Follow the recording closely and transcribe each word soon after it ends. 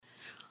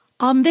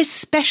On this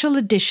special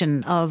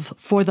edition of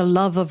For the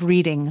Love of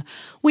Reading,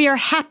 we are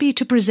happy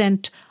to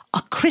present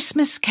A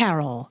Christmas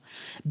Carol,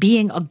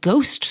 being a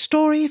ghost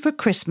story for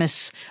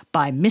Christmas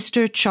by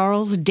Mr.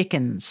 Charles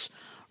Dickens,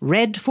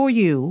 read for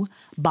you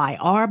by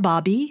R.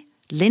 Bobby,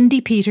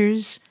 Lindy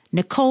Peters,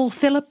 Nichole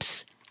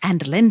Phillips,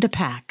 and Linda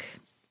Pack.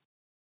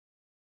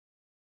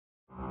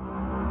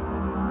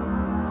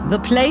 The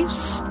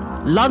place,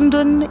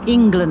 London,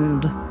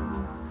 England.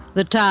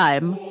 The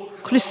time,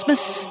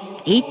 Christmas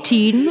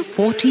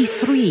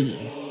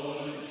 1843.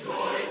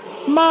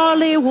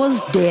 Marley was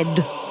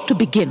dead, to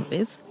begin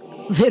with.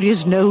 There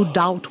is no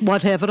doubt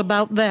whatever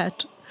about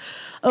that.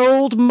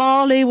 Old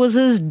Marley was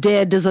as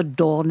dead as a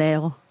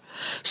doornail.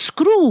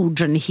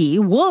 Scrooge and he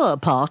were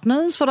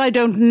partners for I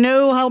don't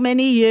know how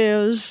many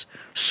years.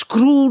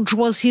 Scrooge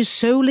was his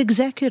sole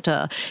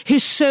executor,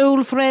 his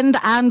sole friend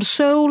and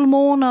sole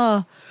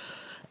mourner.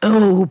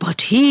 Oh,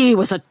 but he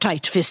was a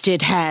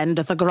tight-fisted hand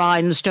at the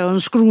grindstone,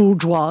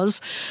 Scrooge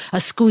was.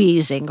 A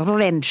squeezing,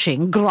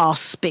 wrenching,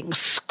 grasping,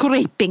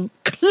 scraping,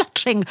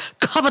 clutching,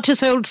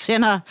 covetous old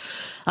sinner.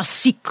 A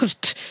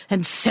secret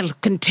and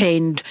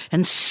self-contained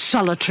and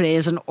solitary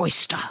as an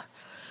oyster.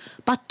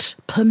 But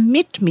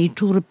permit me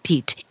to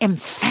repeat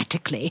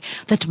emphatically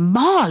that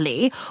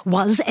Marley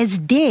was as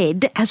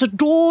dead as a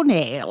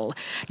doornail.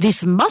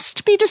 This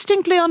must be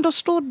distinctly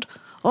understood,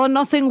 or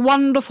nothing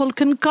wonderful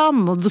can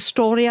come of the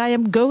story I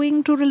am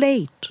going to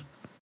relate.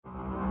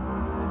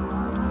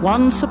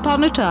 Once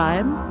upon a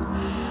time,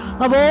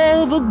 of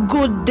all the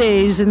good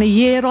days in the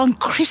year, on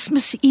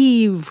Christmas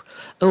Eve,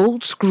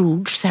 old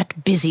Scrooge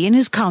sat busy in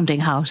his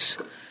counting-house.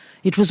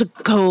 It was a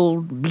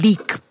cold,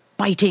 bleak,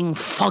 biting,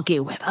 foggy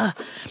weather.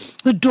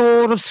 The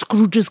door of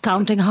Scrooge's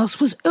counting-house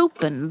was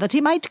open, that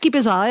he might keep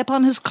his eye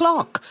upon his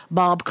clerk,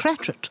 Bob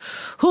Cratchitt,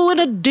 who in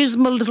a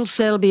dismal little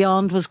cell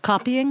beyond was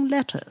copying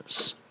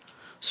letters.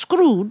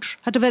 Scrooge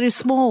had a very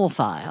small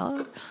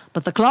fire,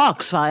 but the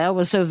clerk's fire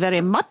was so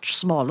very much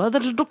smaller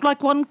that it looked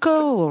like one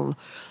coal.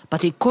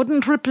 But he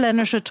couldn't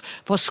replenish it,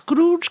 for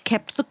Scrooge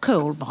kept the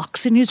coal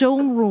box in his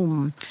own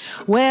room.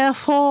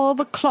 Wherefore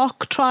the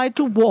clerk tried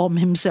to warm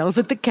himself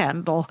at the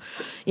candle,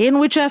 in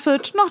which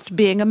effort, not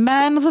being a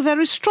man of a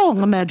very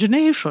strong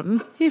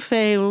imagination, he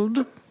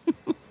failed.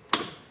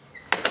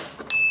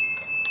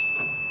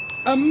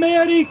 A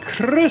Merry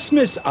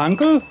Christmas,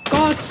 Uncle.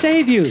 God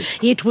save you.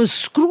 It was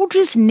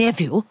Scrooge's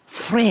nephew,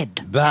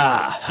 Fred.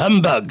 Bah,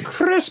 humbug.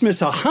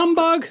 Christmas a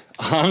humbug?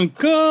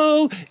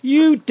 Uncle,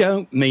 you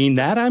don't mean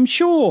that, I'm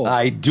sure.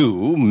 I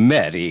do.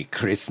 Merry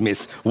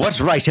Christmas. What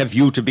right have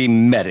you to be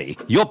merry?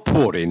 You're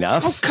poor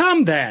enough. Oh,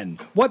 come then.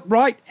 What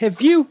right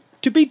have you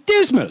to be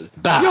dismal?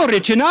 Bah. You're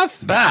rich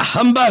enough. Bah,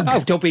 humbug.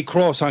 Oh, don't be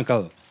cross,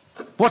 Uncle.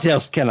 What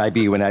else can I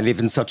be when I live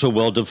in such a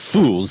world of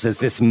fools as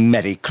this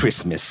Merry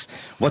Christmas?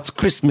 What's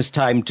Christmas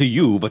time to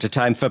you but a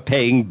time for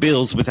paying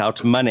bills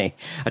without money?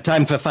 A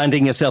time for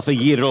finding yourself a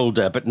year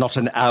older but not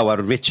an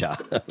hour richer?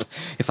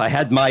 If I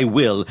had my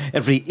will,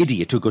 every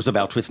idiot who goes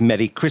about with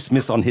Merry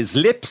Christmas on his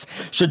lips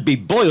should be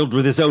boiled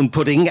with his own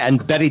pudding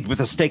and buried with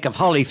a stake of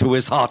holly through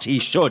his heart. He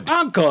should.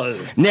 Uncle!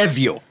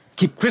 Nephew,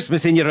 keep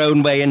Christmas in your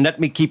own way and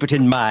let me keep it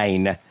in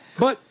mine.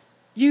 But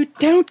you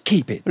don't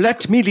keep it.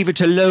 Let me leave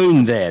it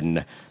alone,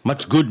 then.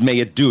 Much good may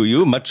it do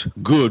you, much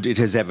good it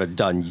has ever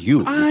done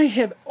you. I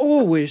have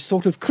always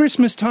thought of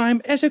Christmas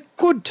time as a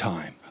good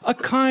time. A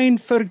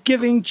kind,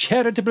 forgiving,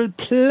 charitable,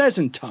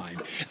 pleasant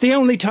time. The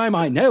only time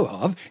I know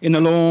of, in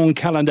the long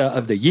calendar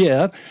of the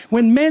year,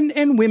 when men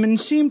and women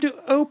seem to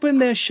open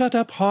their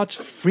shut-up hearts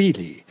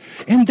freely.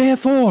 And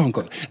therefore,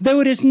 Uncle,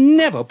 though it has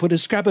never put a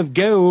scrap of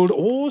gold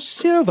or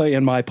silver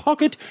in my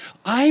pocket,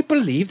 I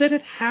believe that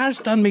it has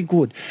done me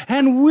good,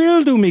 and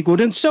will do me good,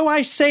 and so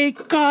I say,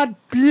 God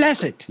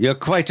bless it. You're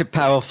quite a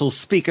powerful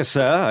speaker,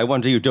 sir. I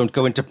wonder you don't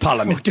go into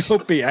Parliament. Oh,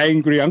 don't be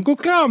angry, Uncle.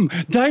 Come,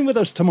 dine with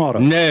us tomorrow.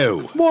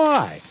 No.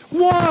 Why?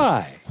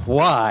 Why?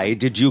 Why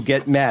did you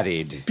get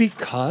married?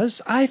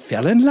 Because I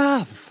fell in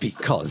love.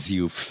 Because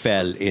you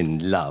fell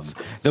in love.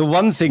 The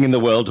one thing in the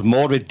world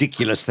more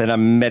ridiculous than a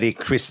Merry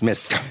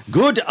Christmas.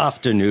 Good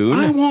afternoon.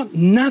 I want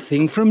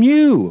nothing from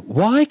you.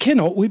 Why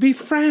cannot we be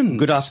friends?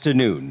 Good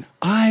afternoon.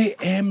 I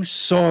am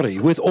sorry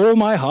with all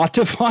my heart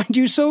to find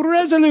you so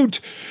resolute.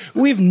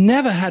 We've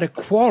never had a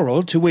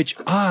quarrel to which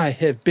I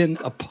have been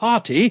a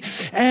party,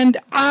 and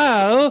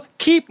I'll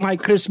keep my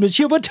Christmas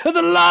humour to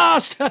the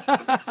last.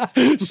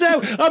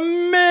 So, a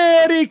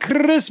Merry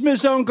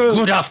Christmas, Uncle.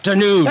 Good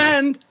afternoon.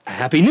 And a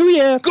Happy New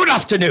Year. Good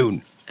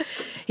afternoon.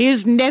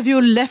 His nephew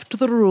left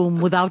the room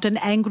without an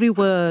angry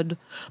word,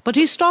 but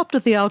he stopped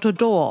at the outer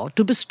door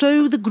to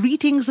bestow the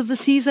greetings of the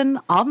season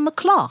on the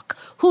clerk,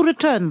 who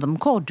returned them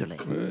cordially.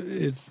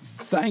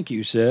 Thank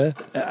you, sir.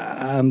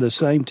 And the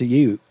same to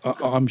you,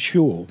 I'm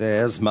sure.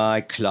 There's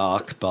my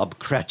clerk, Bob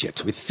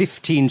Cratchitt, with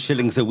 15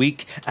 shillings a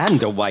week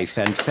and a wife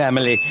and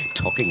family,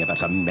 talking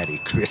about a Merry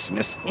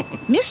Christmas.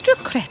 Mr.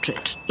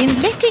 Cratchitt,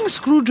 in letting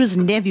Scrooge's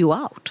nephew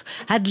out,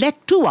 had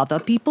let two other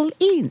people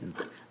in.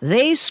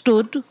 They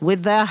stood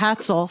with their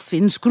hats off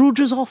in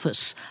Scrooge's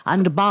office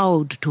and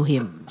bowed to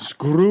him.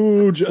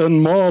 Scrooge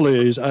and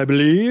Marley's, I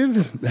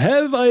believe.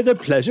 Have I the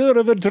pleasure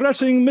of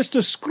addressing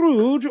Mr.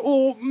 Scrooge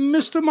or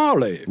Mr.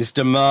 Marley?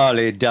 Mr.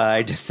 Marley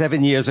died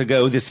 7 years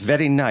ago this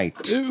very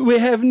night. We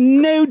have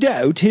no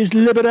doubt his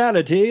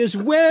liberality is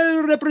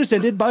well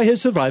represented by his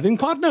surviving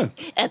partner.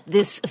 At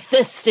this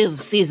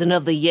festive season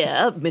of the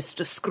year,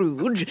 Mr.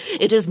 Scrooge,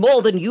 it is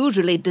more than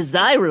usually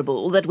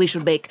desirable that we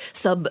should make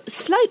some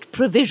slight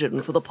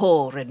provision for the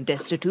poor and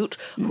destitute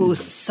who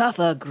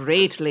suffer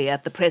greatly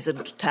at the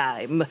present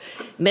time.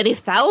 Many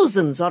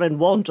thousands are in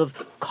want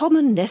of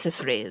common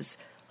necessaries.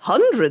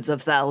 Hundreds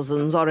of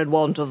thousands are in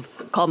want of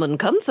common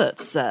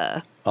comforts,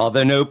 sir. Are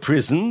there no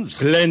prisons?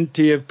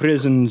 Plenty of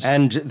prisons.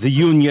 And the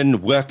union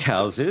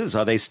workhouses,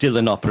 are they still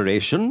in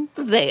operation?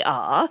 They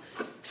are.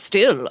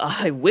 Still,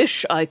 I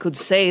wish I could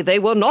say they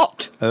were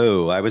not.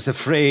 Oh, I was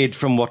afraid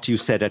from what you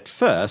said at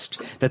first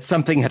that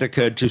something had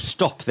occurred to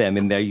stop them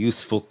in their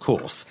useful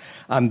course.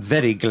 I'm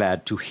very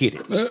glad to hear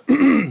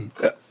it.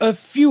 A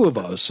few of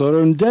us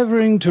are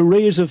endeavouring to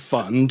raise a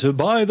fund to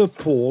buy the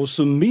poor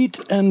some meat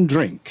and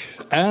drink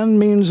and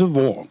means of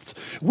warmth.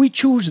 We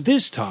choose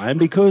this time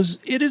because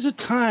it is a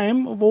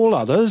time, of all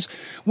others,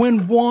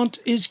 when want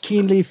is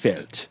keenly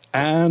felt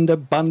and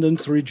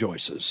abundance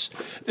rejoices.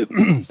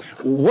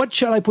 What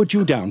shall I put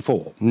you down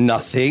for?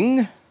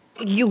 Nothing.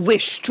 You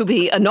wish to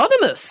be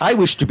anonymous? I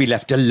wish to be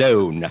left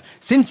alone.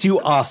 Since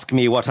you ask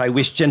me what I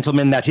wish,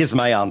 gentlemen, that is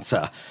my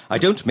answer. I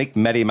don't make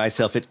merry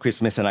myself at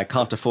Christmas, and I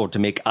can't afford to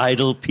make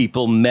idle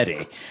people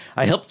merry.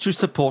 I help to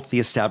support the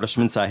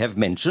establishments I have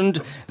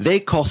mentioned. They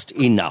cost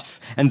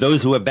enough, and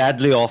those who are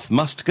badly off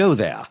must go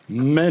there.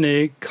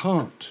 Many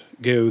can't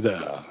go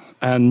there,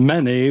 and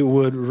many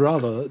would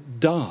rather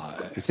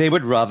die. If they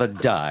would rather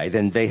die,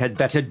 then they had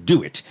better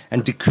do it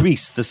and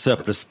decrease the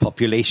surplus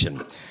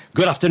population.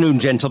 Good afternoon,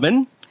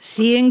 gentlemen.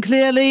 Seeing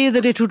clearly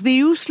that it would be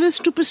useless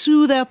to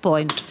pursue their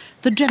point,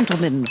 the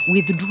gentlemen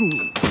withdrew.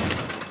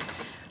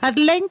 At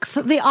length,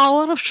 the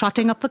hour of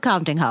shutting up the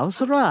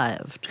counting-house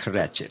arrived.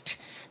 Cratchitt,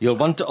 you'll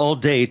want all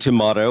day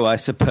tomorrow, I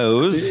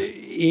suppose.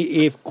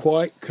 If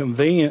quite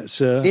convenient,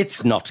 sir.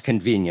 It's not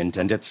convenient,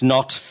 and it's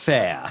not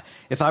fair.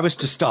 If I was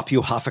to stop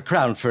you half a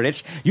crown for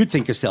it, you'd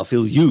think yourself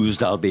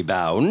ill-used, I'll be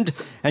bound.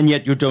 And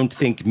yet you don't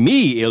think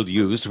me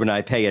ill-used when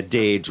I pay a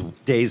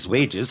day's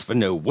wages for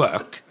no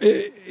work.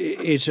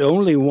 It's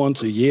only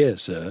once a year,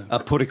 sir. A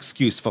poor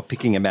excuse for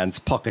picking a man's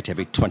pocket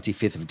every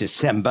 25th of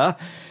December.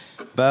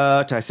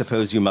 But I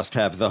suppose you must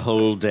have the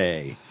whole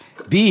day.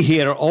 Be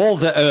here all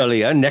the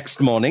earlier next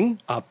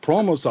morning. I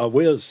promise I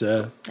will,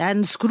 sir.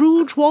 And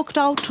Scrooge walked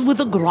out with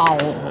a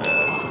growl.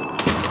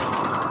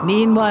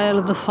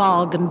 Meanwhile, the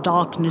fog and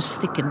darkness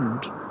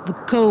thickened. The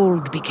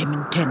cold became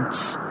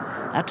intense.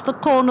 At the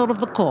corner of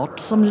the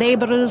court, some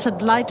labourers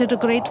had lighted a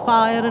great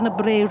fire in a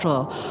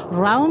brazier,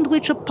 round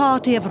which a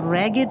party of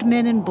ragged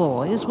men and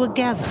boys were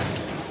gathered.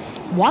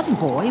 One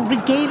boy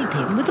regaled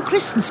him with a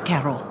Christmas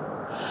carol.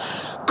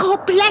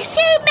 God bless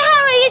you,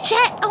 merry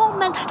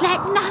gentlemen,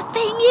 let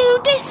nothing you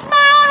dismay.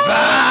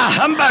 Ah,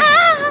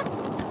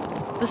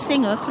 humbug! The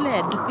singer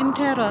fled in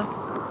terror.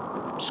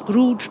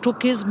 Scrooge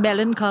took his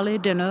melancholy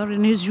dinner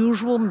in his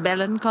usual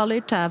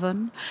melancholy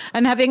tavern,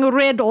 and having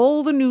read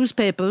all the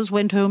newspapers,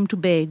 went home to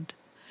bed.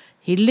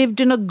 He lived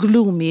in a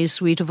gloomy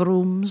suite of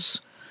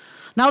rooms.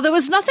 Now, there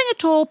was nothing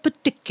at all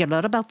particular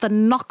about the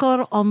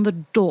knocker on the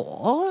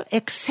door,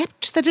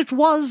 except that it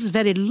was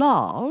very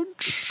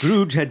large.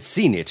 Scrooge had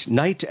seen it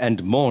night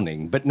and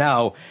morning, but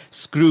now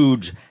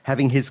Scrooge,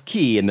 having his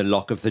key in the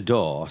lock of the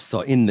door,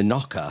 saw in the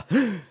knocker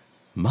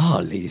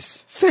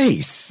Marley's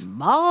face.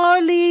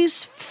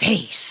 Marley's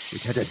face.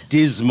 It had a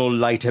dismal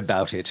light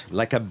about it,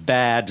 like a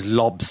bad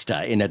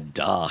lobster in a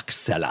dark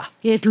cellar.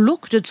 It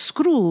looked at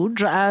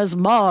Scrooge as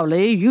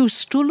Marley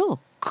used to look.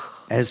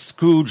 As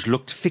Scrooge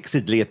looked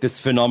fixedly at this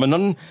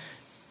phenomenon,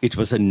 it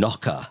was a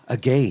knocker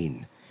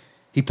again.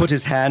 He put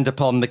his hand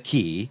upon the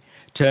key,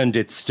 turned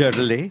it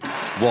sturdily,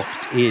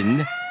 walked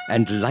in,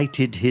 and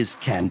lighted his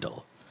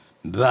candle.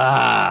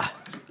 Bah!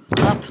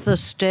 Up the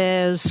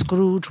stairs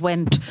Scrooge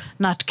went,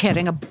 not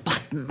caring a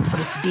button for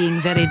its being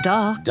very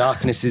dark.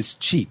 Darkness is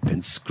cheap,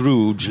 and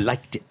Scrooge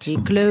liked it. He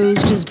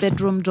closed his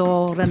bedroom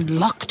door and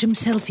locked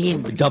himself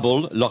in.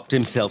 Double locked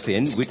himself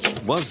in, which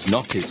was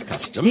not his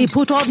custom. He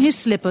put on his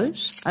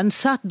slippers and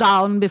sat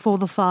down before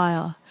the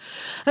fire.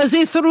 As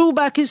he threw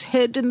back his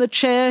head in the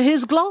chair,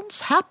 his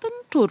glance happened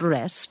to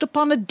rest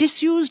upon a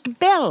disused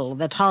bell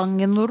that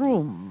hung in the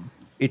room.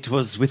 It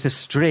was with a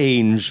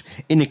strange,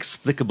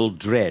 inexplicable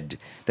dread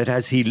that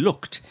as he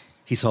looked,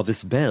 he saw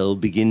this bell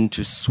begin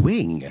to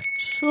swing.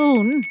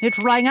 Soon it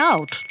rang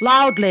out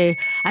loudly,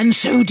 and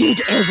so did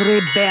every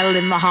bell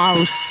in the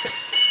house.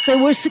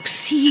 They were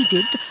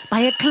succeeded by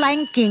a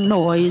clanking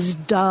noise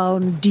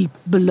down deep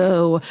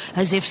below,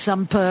 as if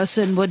some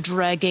person were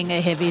dragging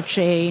a heavy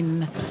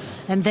chain.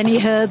 And then he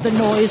heard the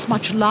noise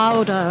much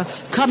louder,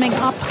 coming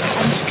up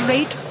and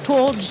straight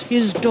towards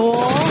his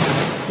door.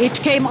 It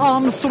came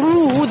on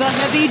through the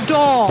heavy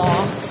door.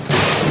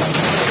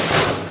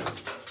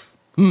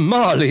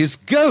 Marley's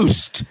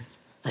ghost!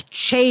 The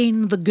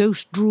chain the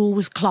ghost drew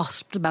was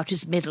clasped about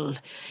his middle.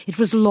 It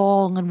was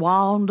long and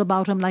wound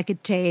about him like a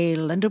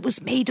tail, and it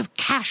was made of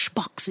cash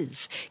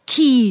boxes,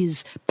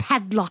 keys,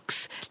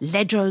 padlocks,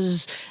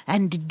 ledgers,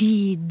 and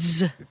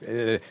deeds.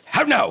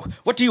 How now?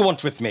 What do you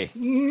want with me?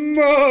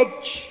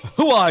 Much.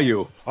 Who are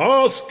you?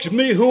 Ask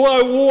me who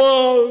I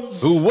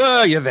was. Who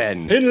were you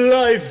then? In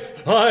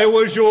life, I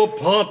was your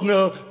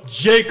partner,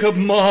 Jacob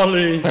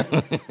Marley.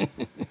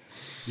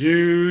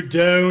 You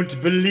don't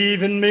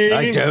believe in me?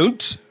 I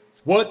don't.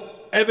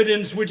 What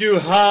evidence would you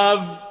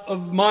have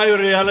of my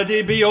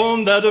reality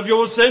beyond that of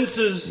your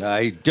senses?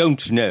 I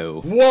don't know.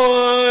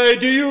 Why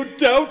do you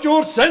doubt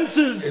your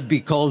senses?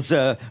 Because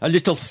a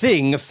little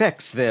thing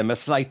affects them, a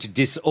slight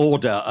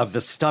disorder of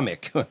the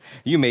stomach.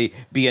 You may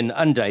be an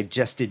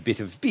undigested bit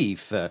of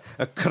beef, a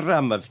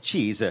crumb of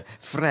cheese, a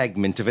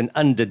fragment of an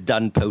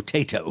underdone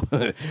potato.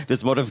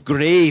 There's more of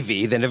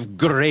gravy than of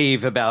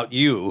grave about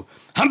you.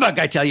 Humbug,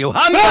 I tell you,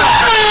 humbug!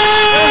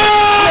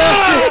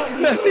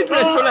 Mercy,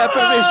 dreadful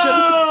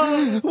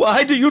apparition!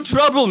 Why do you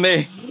trouble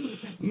me?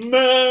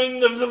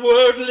 Man of the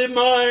worldly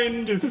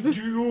mind, do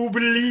you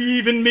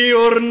believe in me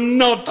or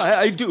not?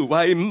 I do,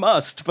 I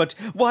must, but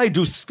why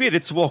do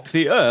spirits walk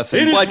the earth,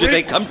 and why do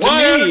they come to me?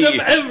 It is required of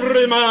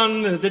every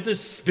man that the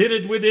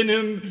spirit within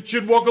him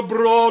should walk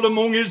abroad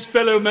among his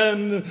fellow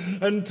men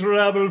and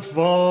travel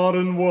far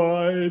and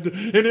wide.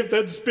 And if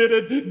that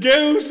spirit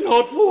goes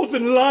not forth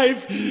in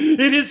life,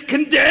 it is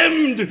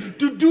condemned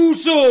to do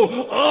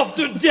so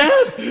after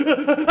death.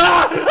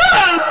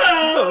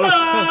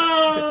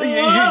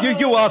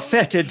 You are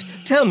fettered.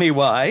 Tell me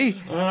why.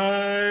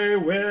 I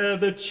wear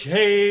the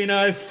chain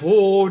I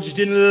forged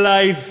in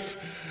life.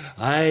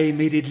 I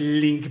made it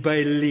link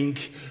by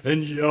link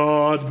and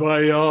yard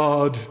by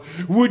yard.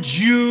 Would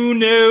you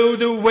know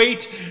the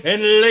weight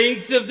and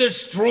length of the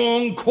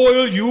strong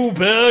coil you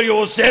bear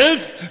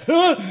yourself?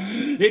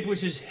 It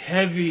was as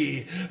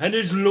heavy and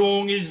as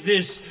long as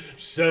this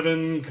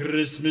 7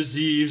 Christmas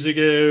Eves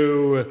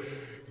ago.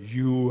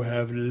 You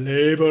have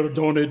labored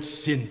on it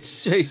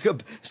since.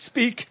 Jacob,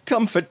 speak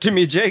comfort to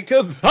me,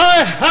 Jacob.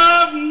 I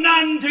have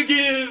none to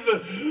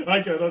give.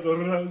 I cannot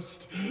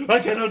rest. I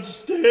cannot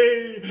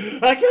stay.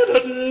 I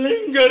cannot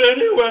linger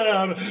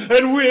anywhere.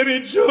 And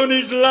weary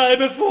journeys lie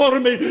before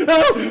me.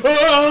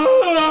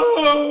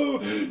 Oh,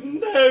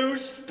 no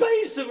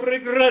space of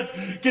regret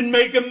can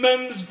make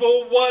amends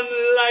for one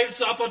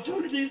life's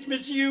opportunities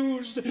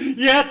misused.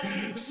 Yet,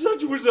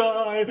 such was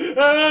I.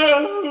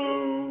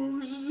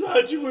 Oh,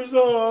 such was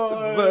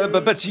I.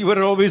 But you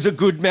were always a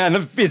good man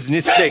of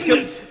business,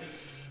 Business! Jacob.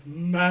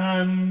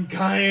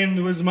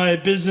 Mankind was my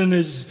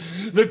business.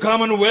 The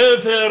common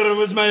welfare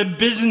was my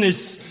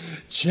business.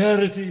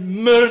 Charity,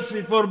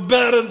 mercy,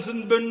 forbearance,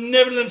 and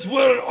benevolence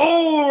were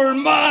all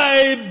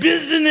my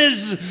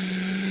business.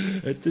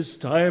 At this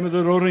time of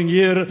the roaring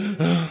year,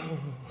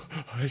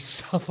 I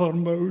suffer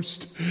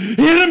most.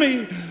 Hear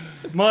me!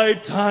 My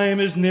time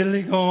is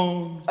nearly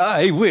gone.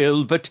 I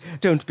will, but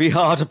don't be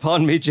hard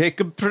upon me,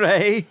 Jacob,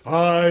 pray.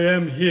 I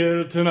am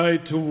here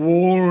tonight to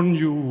warn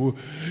you.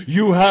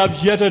 You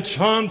have yet a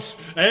chance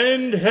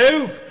and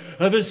hope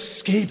of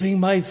escaping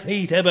my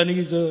fate,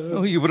 Ebenezer.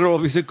 Oh, you were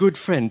always a good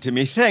friend to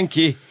me, thank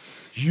ye.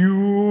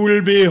 You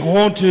will be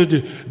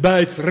haunted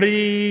by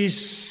 3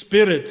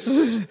 spirits.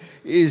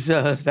 Is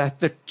that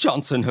the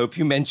Johnson hope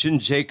you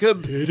mentioned,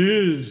 Jacob? It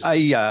is.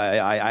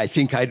 I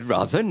think I'd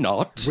rather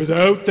not.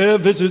 Without their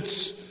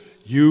visits,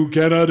 you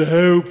cannot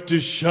hope to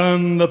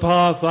shun the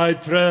path I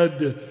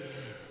tread.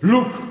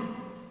 Look,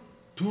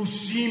 to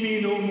see me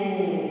no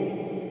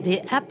more.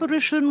 The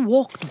apparition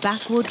walked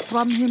backward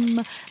from him,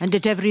 and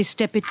at every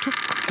step it took,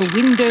 the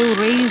window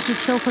raised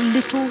itself a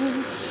little,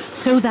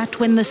 so that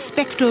when the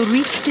spectre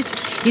reached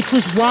it, it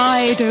was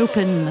wide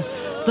open.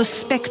 The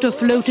spectre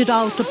floated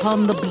out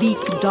upon the bleak,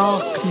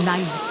 dark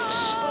night.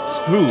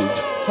 Scrooge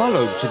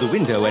followed to the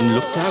window and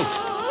looked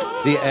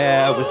out. The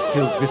air was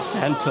filled with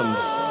phantoms,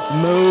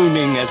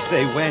 moaning as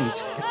they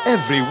went.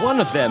 Every one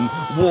of them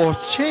wore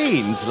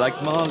chains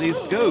like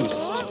Marley's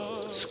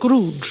ghost.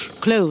 Scrooge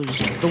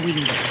closed the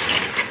window,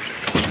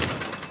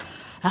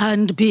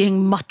 and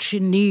being much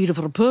in need of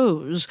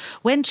repose,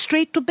 went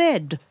straight to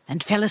bed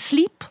and fell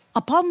asleep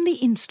upon the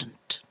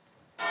instant.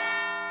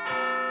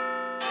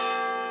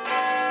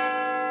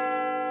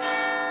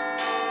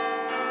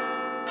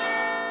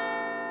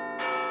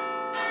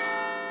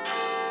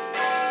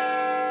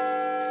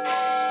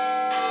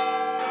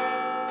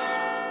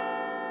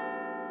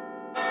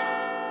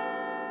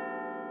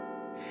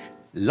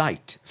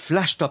 Light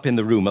flashed up in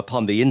the room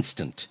upon the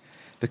instant.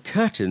 The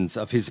curtains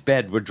of his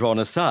bed were drawn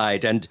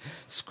aside, and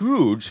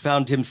Scrooge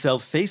found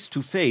himself face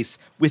to face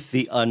with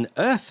the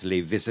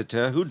unearthly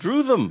visitor who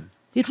drew them.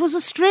 It was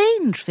a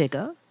strange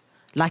figure,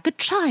 like a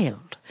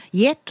child,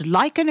 yet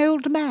like an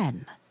old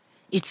man.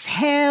 Its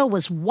hair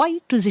was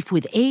white as if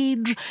with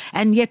age,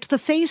 and yet the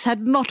face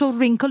had not a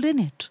wrinkle in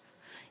it.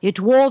 It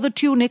wore the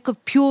tunic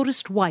of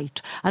purest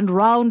white, and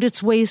round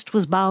its waist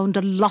was bound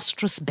a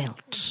lustrous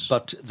belt.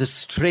 But the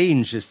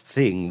strangest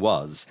thing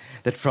was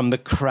that from the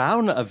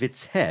crown of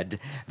its head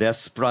there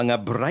sprung a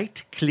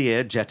bright,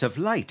 clear jet of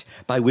light,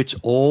 by which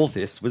all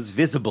this was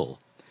visible.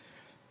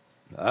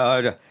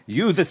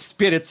 You the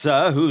spirit,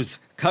 sir, whose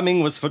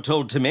coming was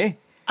foretold to me?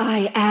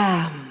 I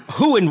am.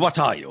 Who and what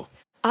are you?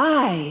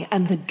 I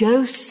am the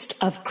ghost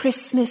of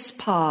Christmas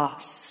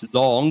past.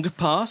 Long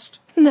past?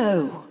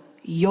 No,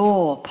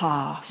 your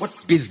past.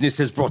 What business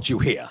has brought you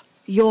here?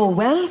 Your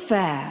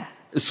welfare.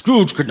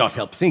 Scrooge could not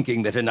help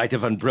thinking that a night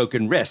of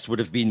unbroken rest would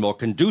have been more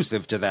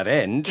conducive to that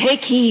end.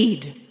 Take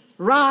heed.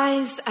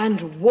 Rise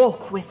and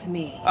walk with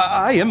me.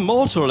 I am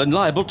mortal and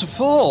liable to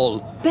fall.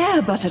 Bear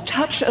but a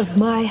touch of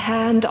my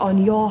hand on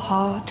your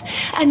heart,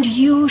 and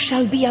you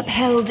shall be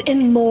upheld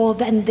in more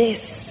than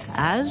this.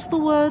 As the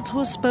words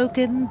were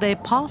spoken, they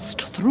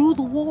passed through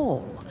the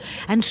wall,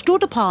 and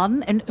stood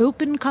upon an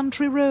open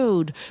country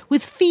road,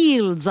 with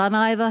fields on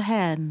either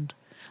hand.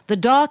 The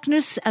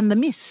darkness and the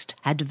mist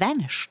had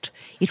vanished.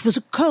 It was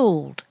a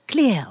cold,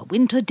 clear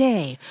winter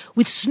day,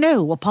 with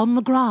snow upon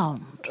the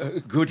ground.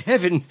 Good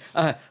heaven,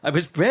 I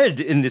was bred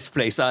in this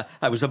place.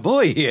 I was a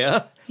boy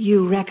here.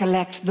 You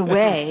recollect the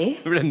way?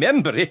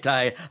 Remember it,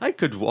 I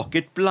could walk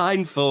it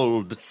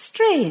blindfold.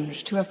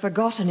 Strange to have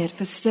forgotten it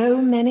for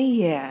so many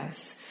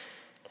years.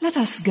 Let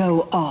us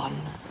go on.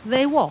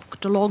 They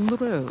walked along the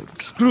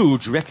road.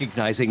 Scrooge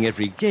recognizing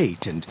every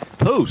gate and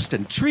post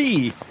and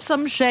tree.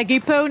 Some shaggy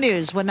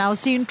ponies were now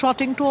seen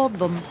trotting toward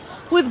them,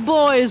 with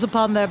boys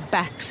upon their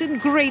backs in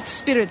great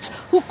spirits,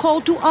 who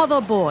called to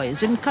other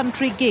boys in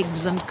country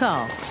gigs and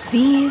carts.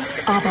 These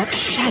are but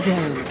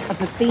shadows of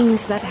the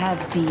things that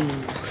have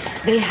been.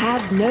 They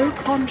have no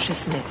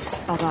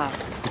consciousness of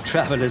us. The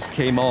travellers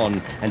came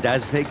on, and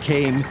as they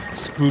came,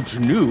 Scrooge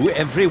knew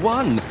every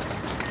one.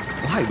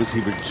 Why was he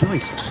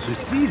rejoiced to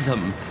see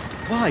them?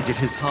 Why did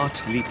his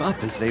heart leap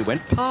up as they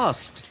went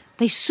past?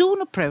 They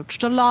soon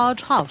approached a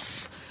large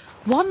house,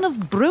 one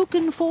of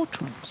broken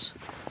fortunes.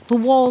 The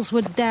walls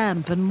were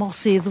damp and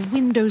mossy, the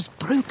windows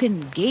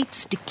broken,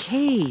 gates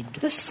decayed.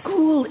 The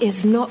school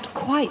is not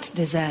quite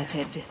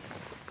deserted.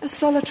 A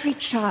solitary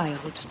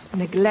child,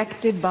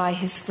 neglected by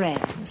his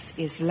friends,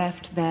 is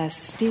left there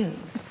still.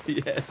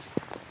 Yes,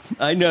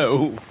 I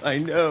know.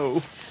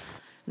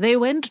 They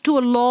went to a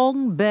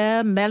long,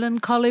 bare,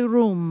 melancholy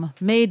room,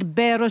 made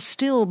barer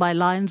still by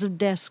lines of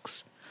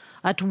desks.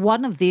 At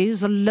one of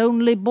these, a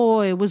lonely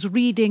boy was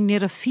reading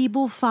near a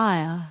feeble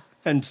fire.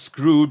 And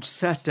Scrooge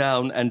sat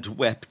down and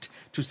wept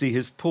to see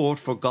his poor,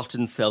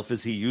 forgotten self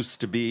as he used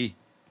to be.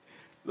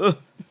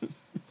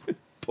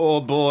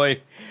 Poor boy.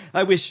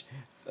 I wish...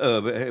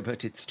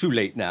 but it's too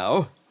late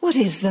now. What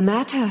is the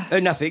matter?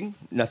 Nothing.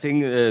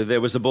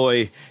 There was a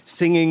boy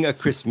singing a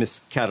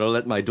Christmas carol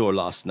at my door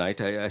last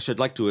night. I should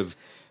like to have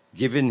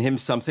given him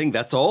something,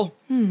 that's all.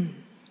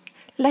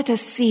 Let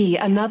us see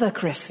another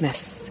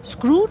Christmas.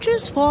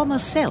 Scrooge's former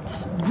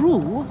self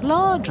grew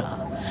larger,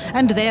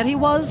 and there he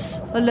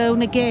was,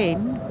 alone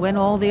again, when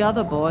all the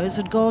other boys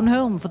had gone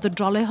home for the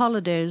jolly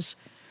holidays.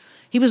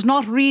 He was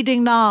not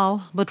reading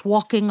now, but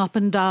walking up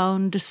and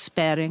down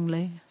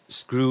despairingly.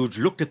 Scrooge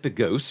looked at the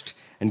ghost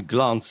and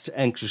glanced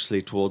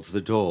anxiously towards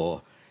the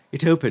door.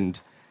 It opened,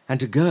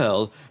 and a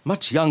girl,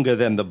 much younger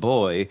than the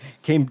boy,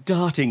 came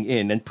darting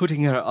in and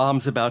putting her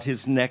arms about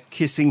his neck,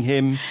 kissing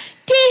him.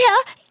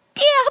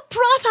 Dear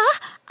brother,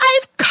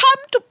 I've come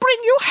to bring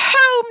you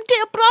home,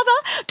 dear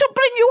brother, to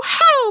bring you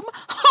home.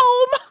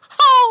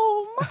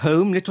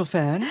 Home, little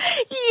fan?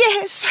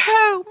 Yes,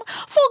 home,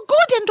 for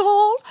good and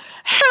all,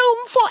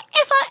 home for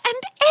ever and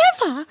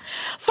ever.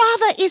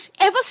 Father is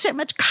ever so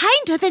much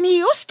kinder than he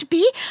used to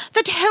be,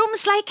 that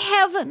home's like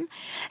heaven.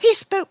 He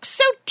spoke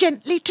so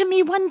gently to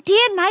me one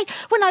dear night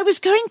when I was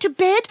going to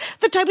bed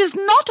that I was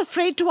not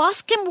afraid to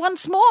ask him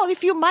once more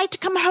if you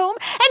might come home,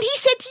 and he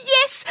said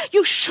yes,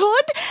 you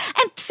should,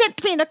 and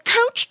sent me in a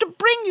coach to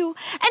bring you,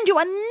 and you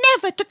are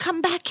never to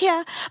come back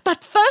here.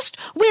 But first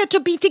we're to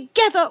be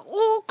together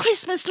all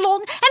Christmas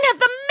long and have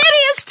the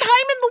merriest time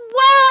in the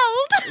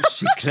world.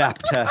 She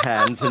clapped her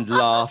hands and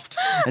laughed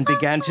and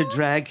began to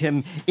drag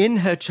him in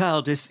her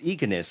childish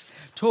eagerness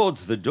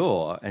towards the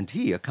door, and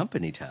he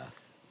accompanied her.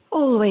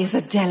 Always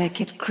a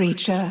delicate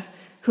creature,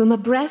 whom a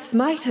breath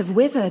might have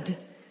withered,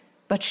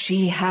 but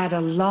she had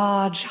a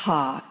large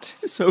heart.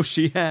 So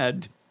she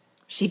had.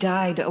 She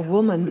died a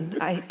woman,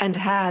 and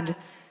had,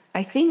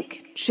 I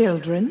think,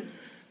 children.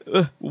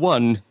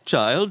 One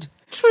child.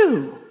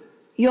 True.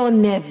 Your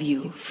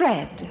nephew,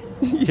 Fred.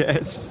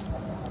 Yes.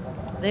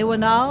 They were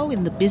now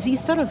in the busy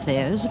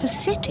thoroughfares of a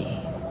city.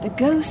 The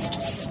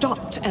ghost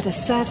stopped at a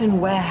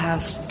certain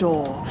warehouse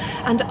door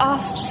and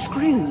asked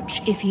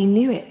Scrooge if he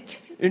knew it.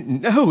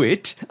 Know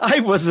it? I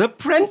was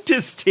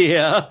apprenticed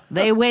here.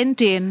 They went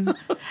in.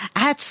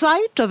 At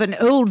sight of an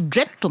old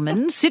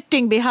gentleman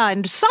sitting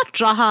behind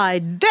such a high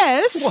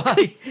desk...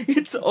 Why,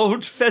 it's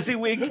old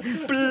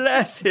Fezziwig.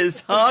 Bless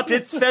his heart,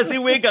 it's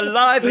Fezziwig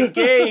alive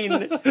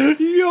again.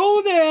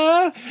 Yo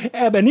there,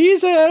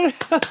 Ebenezer.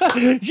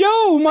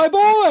 Yo, my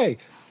boy.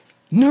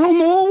 No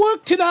more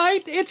work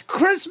tonight. It's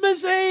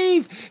Christmas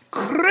Eve.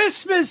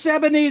 Christmas,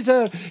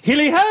 Ebenezer.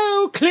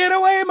 Hilly-ho, clear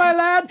away, my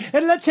lad,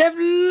 and let's have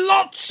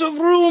lots of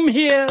room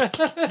here.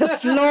 The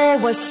floor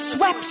was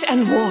swept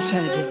and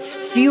watered.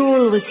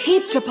 Fuel was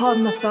heaped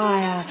upon the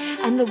fire,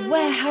 and the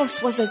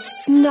warehouse was as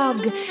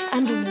snug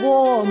and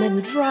warm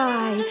and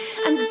dry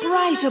and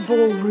bright a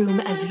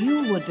ballroom as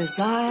you would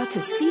desire to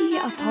see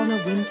upon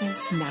a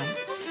winter's night.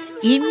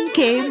 In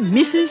came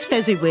Mrs.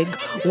 Fezziwig,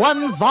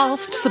 one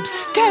vast,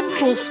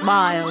 substantial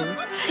smile.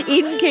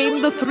 In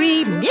came the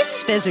 3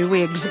 Miss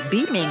Fezziwigs,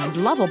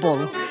 beaming,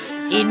 lovable.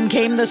 In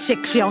came the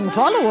 6 young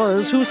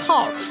followers, whose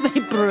hearts they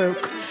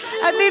broke.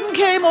 And in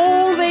came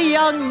all the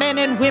young men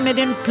and women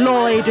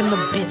employed in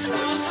the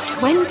business.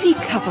 20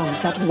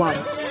 couples at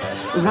once,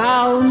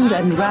 round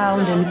and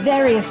round in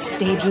various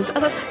stages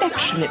of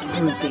affectionate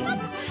grouping.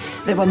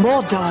 There were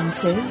more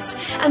dances,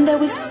 and there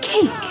was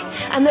cake,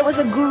 and there was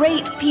a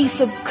great piece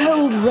of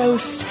cold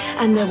roast,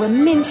 and there were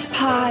mince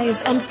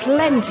pies and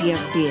plenty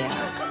of beer.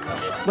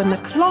 When the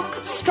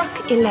clock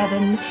struck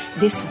 11,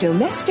 this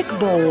domestic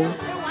ball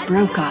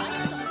broke up.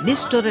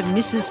 Mr. and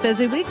Mrs.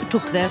 Fezziwig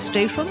took their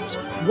stations,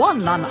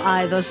 one on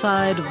either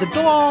side of the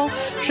door,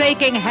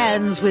 shaking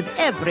hands with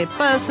every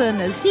person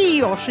as he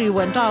or she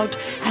went out,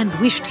 and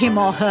wished him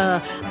or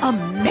her a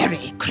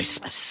Merry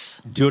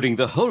Christmas. During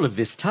the whole of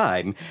this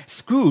time,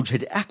 Scrooge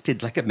had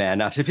acted like a man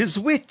out of his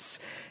wits.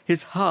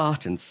 His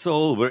heart and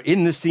soul were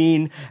in the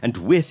scene, and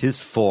with his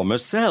former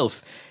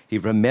self. He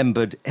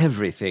remembered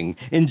everything,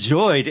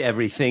 enjoyed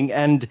everything,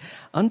 and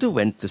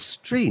underwent the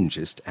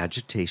strangest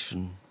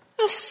agitation.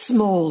 A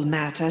small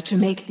matter to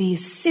make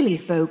these silly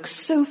folks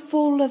so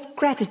full of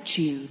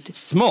gratitude.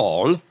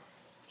 Small?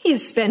 He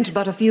has spent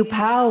but a few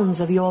pounds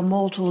of your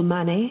mortal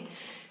money.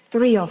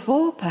 3 or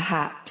 4,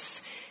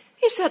 perhaps.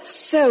 Is that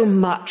so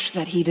much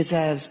that he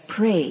deserves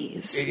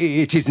praise?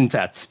 It isn't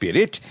that,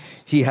 Spirit.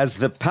 He has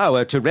the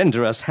power to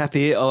render us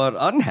happy or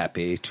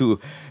unhappy, to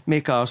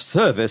make our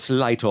service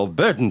light or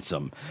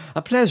burdensome,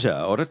 a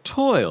pleasure or a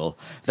toil.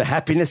 The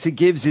happiness he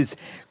gives is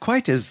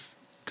quite as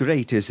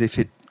great as if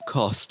it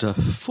cost a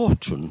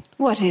fortune.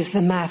 What is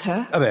the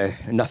matter?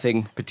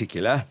 Nothing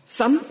particular.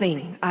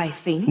 Something, I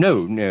think.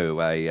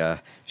 No, I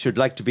should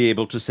like to be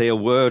able to say a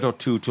word or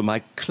two to my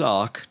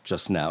clerk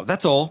just now.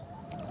 That's all.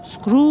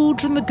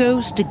 Scrooge and the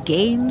ghost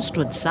again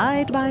stood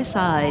side by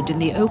side in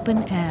the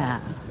open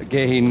air.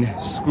 Again,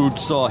 Scrooge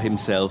saw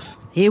himself.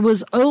 He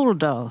was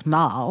older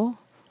now,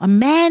 a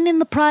man in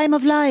the prime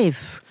of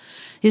life.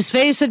 His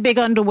face had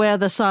begun to wear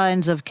the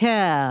signs of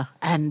care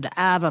and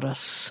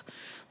avarice.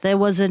 There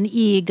was an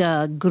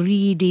eager,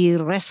 greedy,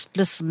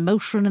 restless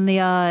motion in the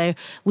eye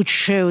which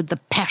showed the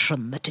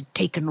passion that had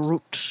taken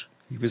root.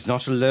 He was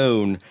not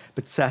alone,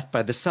 but sat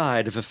by the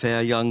side of a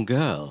fair young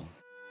girl.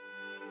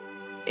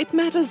 It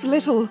matters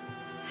little.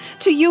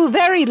 To you,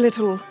 very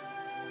little.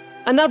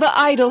 Another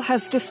idol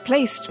has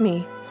displaced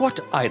me.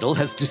 What idol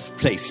has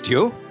displaced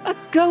you? A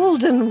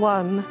golden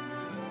one.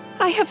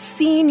 I have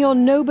seen your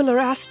nobler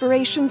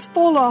aspirations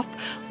fall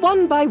off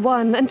one by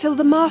one until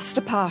the master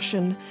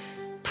passion,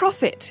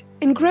 profit,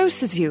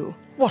 engrosses you.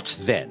 What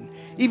then?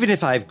 Even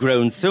if I've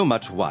grown so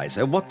much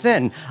wiser, what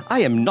then?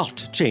 I am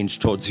not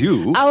changed towards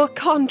you. Our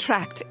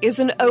contract is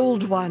an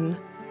old one.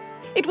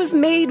 It was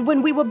made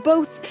when we were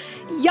both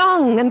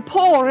young and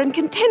poor and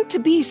content to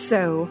be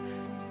so.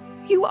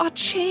 You are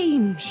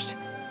changed.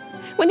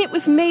 When it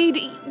was made,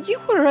 you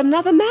were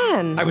another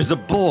man. I was a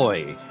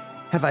boy.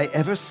 Have I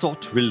ever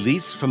sought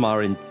release from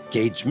our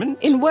engagement?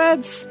 In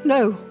words,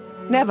 no,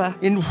 never.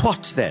 In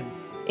what then?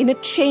 In a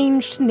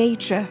changed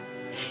nature,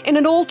 in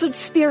an altered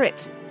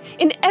spirit,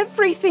 in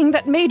everything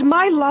that made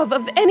my love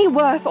of any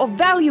worth or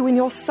value in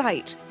your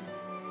sight.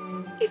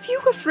 If you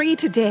were free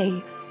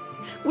today,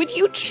 would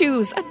you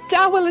choose a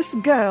dowerless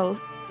girl,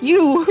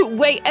 you who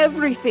weigh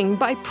everything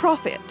by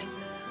profit?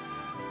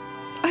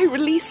 I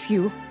release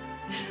you,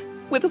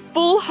 with a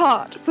full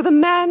heart for the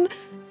man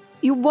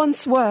you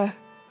once were.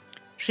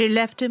 She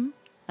left him,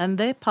 and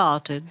they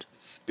parted.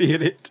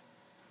 Spirit,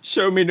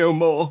 show me no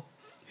more.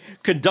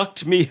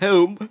 Conduct me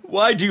home.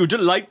 Why do you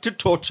delight to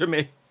torture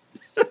me?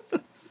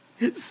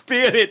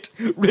 Spirit,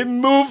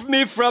 remove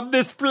me from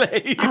this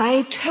place.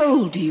 I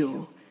told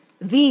you.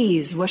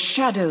 These were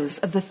shadows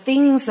of the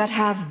things that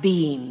have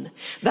been,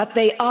 that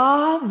they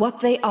are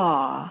what they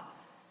are.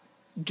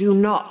 Do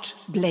not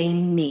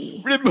blame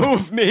me.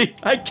 Remove me.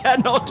 I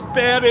cannot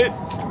bear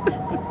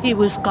it. He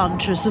was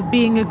conscious of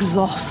being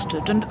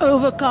exhausted and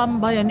overcome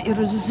by an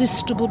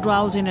irresistible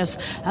drowsiness,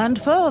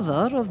 and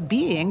further, of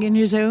being in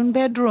his own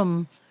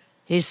bedroom.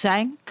 He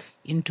sank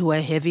into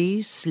a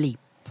heavy sleep.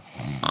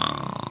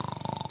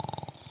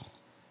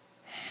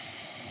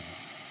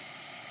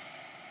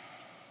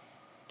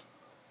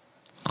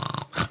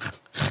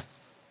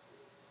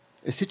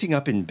 Sitting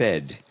up in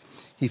bed,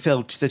 he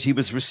felt that he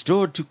was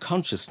restored to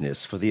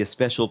consciousness for the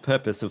especial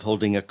purpose of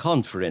holding a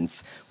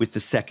conference with the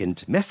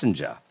second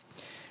messenger.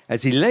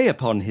 As he lay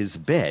upon his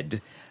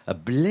bed, a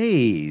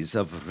blaze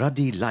of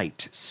ruddy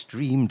light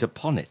streamed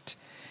upon it.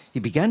 He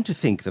began to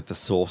think that the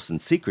source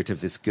and secret of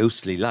this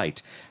ghostly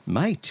light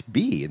might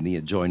be in the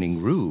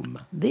adjoining room.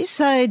 This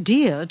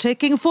idea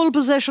taking full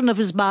possession of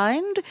his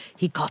mind,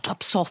 he got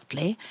up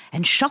softly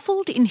and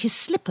shuffled in his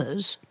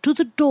slippers to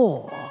the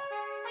door.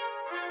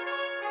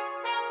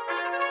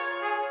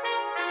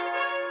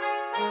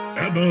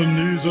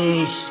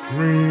 Ebenezer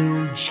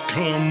Scrooge,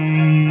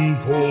 come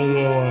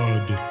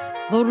forward.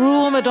 The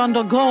room had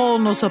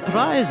undergone a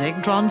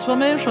surprising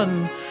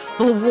transformation.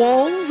 The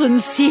walls and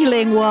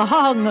ceiling were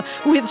hung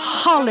with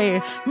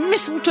holly,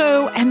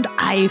 mistletoe, and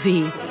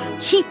ivy.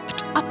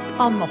 Heaped up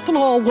on the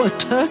floor were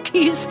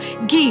turkeys,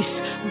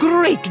 geese,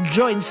 great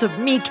joints of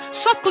meat,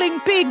 suckling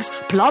pigs,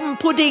 plum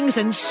puddings,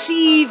 and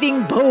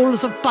seething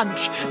bowls of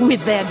punch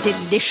with their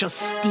delicious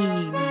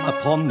steam.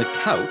 Upon the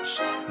couch,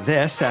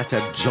 there sat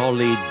a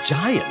jolly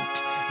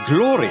giant,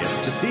 glorious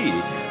to see,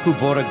 who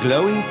bore a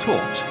glowing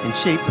torch in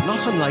shape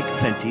not unlike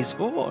Plenty's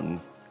horn.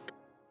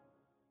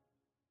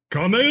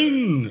 Come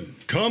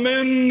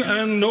in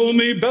and know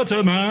me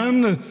better,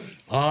 man.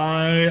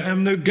 I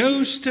am the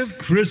ghost of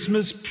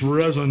Christmas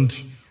present.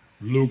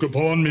 Look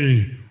upon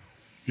me.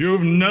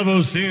 You've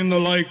never seen the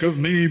like of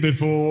me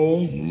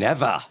before.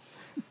 Never.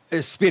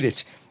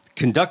 Spirit,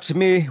 conduct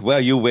me where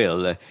you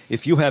will.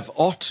 If you have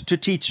aught to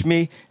teach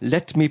me,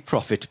 let me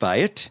profit by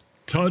it.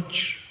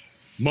 Touch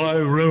my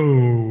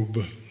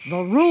robe.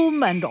 The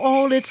room and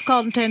all its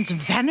contents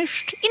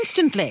vanished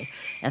instantly,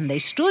 and they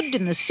stood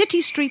in the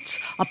city streets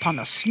upon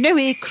a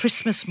snowy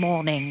Christmas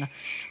morning.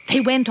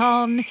 They went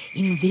on,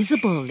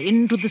 invisible,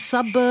 into the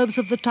suburbs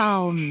of the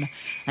town,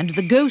 and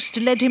the ghost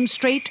led him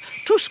straight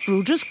to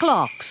Scrooge's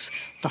clerks,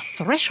 the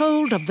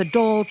threshold of the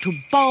door to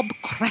Bob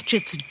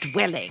Cratchitt's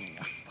dwelling.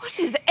 What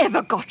has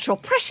ever got your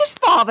precious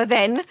father,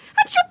 then? And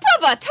your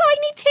brother,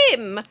 Tiny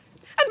Tim?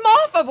 And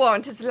Martha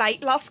weren't as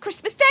late last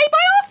Christmas Day by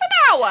half an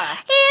hour.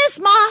 Here's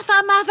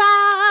Martha, Mother.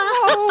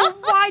 Oh,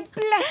 why,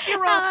 bless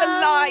your heart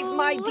alive,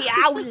 my dear,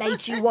 how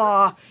late you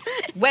are.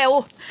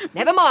 Well,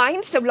 never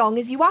mind, so long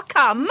as you are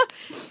come.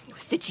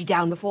 Sit you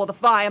down before the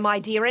fire, my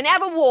dear, and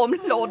have a warm,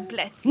 Lord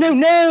bless you.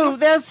 No,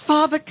 there's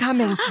Father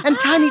coming, and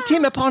Tiny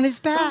Tim upon his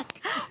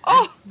back.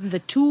 Oh! The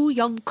two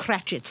young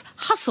Cratchits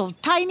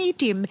hustled Tiny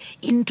Tim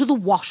into the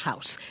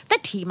wash-house,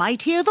 that he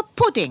might hear the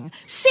pudding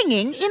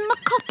singing in the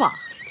copper.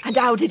 And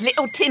how did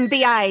little Tim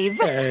behave?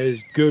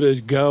 As good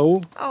as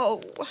gold. Oh.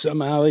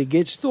 Somehow he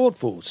gets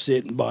thoughtful,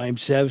 sitting by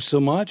himself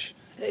so much.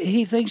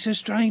 He thinks the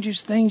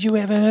strangest things you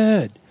ever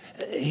heard.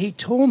 He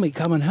told me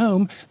coming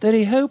home that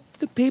he hoped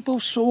the people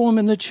saw him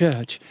in the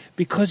church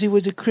because he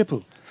was a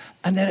cripple,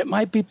 and that it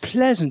might be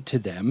pleasant to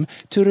them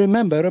to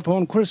remember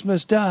upon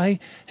Christmas Day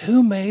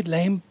who made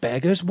lame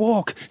beggars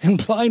walk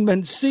and blind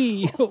men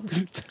see.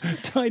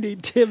 Tiny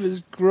Tim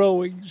is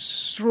growing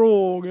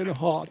strong and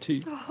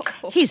hearty.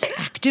 His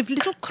active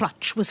little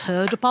crutch was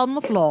heard upon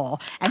the floor,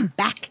 and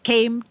back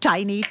came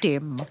Tiny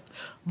Tim.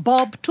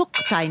 Bob took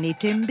Tiny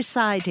Tim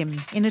beside him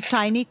in a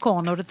tiny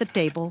corner at the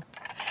table.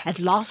 At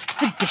last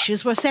the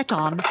dishes were set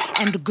on,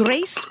 and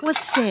grace was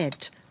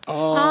said.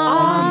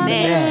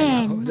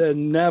 Amen. There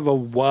never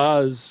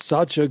was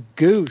such a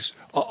goose.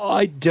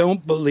 I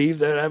don't believe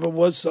there ever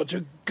was such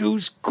a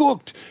goose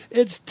cooked.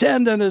 Its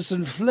tenderness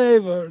and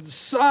flavour and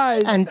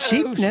size. And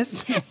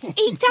cheapness.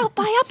 Eked out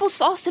by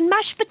applesauce and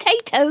mashed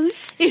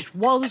potatoes. It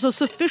was a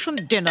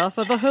sufficient dinner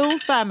for the whole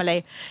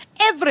family.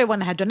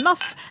 Everyone had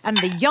enough, and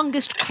the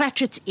youngest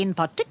Cratchits in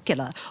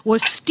particular were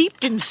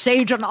steeped in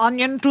sage and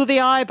onion to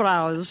the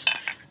eyebrows.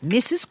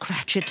 Mrs.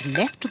 Cratchitt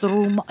left the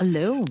room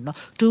alone,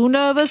 too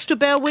nervous to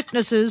bear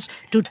witnesses,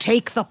 to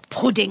take the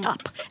pudding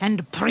up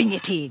and bring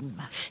it in.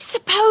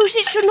 Suppose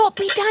it should not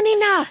be done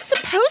enough.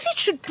 Suppose it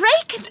should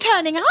break in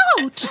turning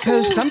out.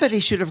 Suppose somebody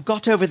should have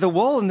got over the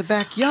wall in the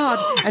backyard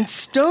and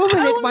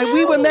stolen it while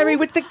we were merry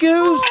with the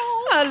goose.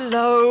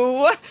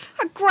 Hello.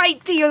 A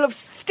great deal of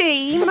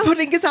steam. The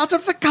pudding is out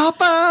of the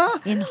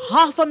copper. In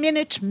half a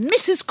minute,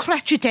 Mrs.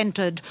 Cratchitt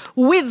entered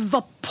with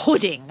the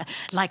pudding,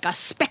 like a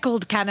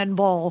speckled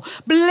cannonball,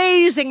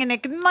 blazing in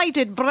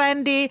ignited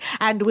brandy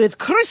and with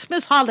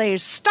Christmas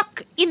hollies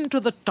stuck into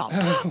the top.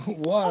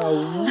 What a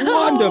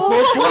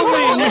wonderful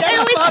pudding!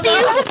 Oh, it's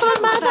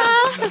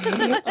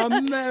beautiful, Mother.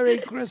 A Merry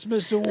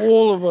Christmas to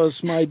all of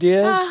us, my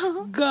dears.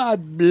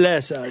 God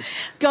bless us.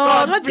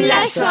 God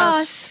bless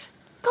us.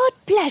 God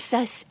bless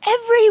us,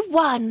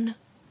 everyone.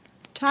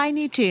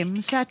 Tiny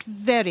Tim sat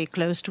very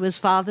close to his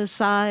father's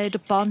side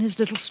upon his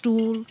little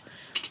stool.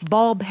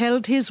 Bob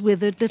held his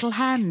withered little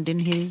hand in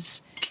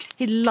his.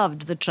 He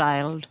loved the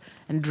child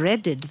and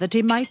dreaded that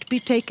he might be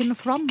taken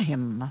from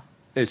him.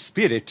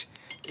 Spirit,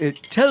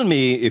 tell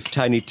me if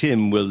Tiny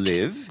Tim will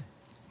live.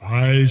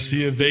 I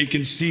see a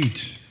vacant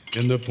seat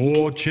in the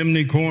poor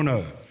chimney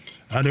corner,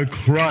 and a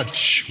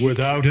crutch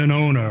without an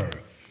owner.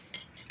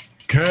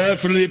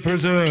 Carefully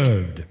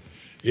preserved.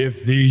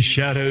 If these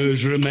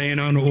shadows remain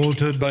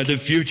unaltered by the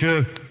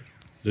future,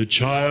 the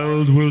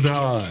child will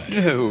die.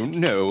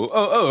 No.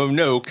 Oh,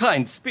 no,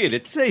 kind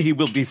spirit, say he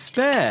will be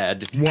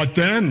spared. What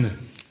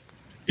then?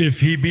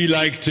 If he be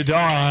like to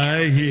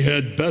die, he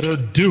had better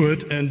do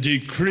it and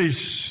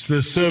decrease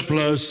the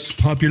surplus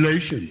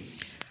population.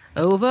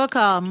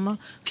 Overcome,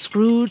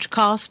 Scrooge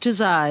cast his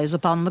eyes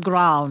upon the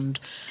ground,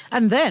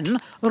 and then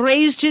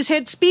raised his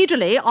head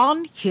speedily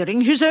on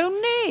hearing his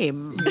own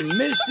name.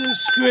 Mr.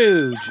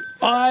 Scrooge,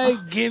 I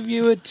give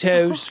you a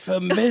toast for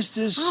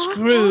Mr.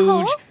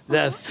 Scrooge,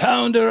 the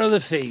founder of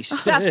the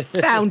feast. The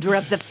founder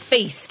of the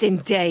feast,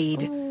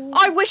 indeed.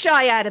 I wish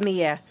I had him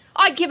here.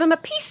 I'd give him a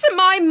piece of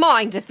my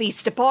mind to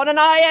feast upon, and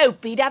I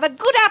hope he'd have a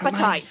good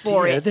appetite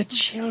for it. The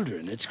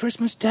children, it's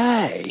Christmas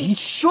Day. It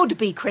should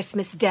be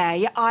Christmas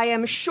Day, I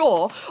am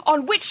sure,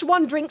 on which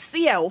one drinks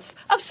the elf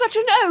of such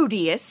an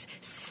odious,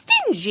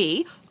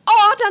 stingy,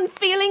 odd,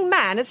 unfeeling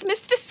man as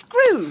Mr.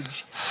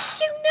 Scrooge.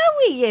 You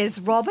know he is,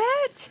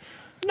 Robert.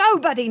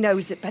 Nobody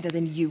knows it better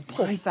than you,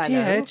 poor fellow.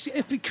 Dear, it's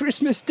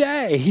Christmas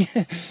Day.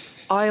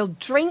 I'll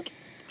drink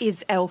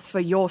his elf for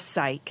your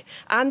sake,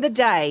 and the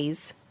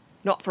day's,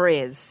 not for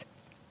his.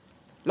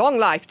 Long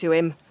life to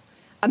him.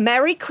 A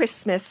Merry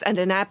Christmas and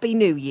an Happy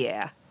New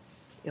Year.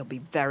 He'll be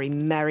very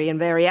merry and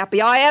very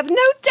happy, I have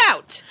no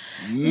doubt.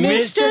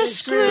 Mr.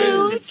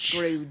 Scrooge! Mr.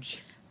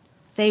 Scrooge.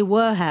 They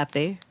were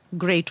happy,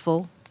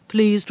 grateful,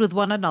 pleased with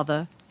one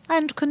another,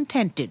 and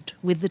contented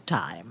with the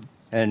time.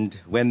 And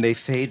when they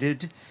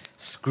faded,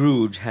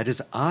 Scrooge had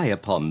his eye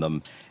upon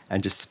them,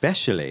 and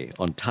especially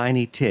on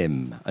Tiny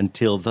Tim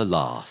until the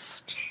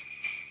last.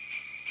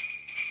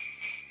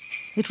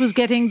 It was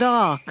getting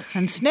dark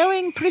and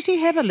snowing pretty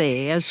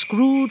heavily as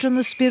Scrooge and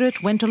the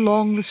spirit went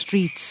along the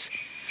streets.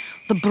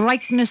 The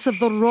brightness of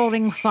the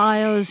roaring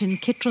fires in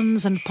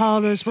kitchens and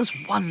parlours was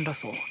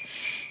wonderful.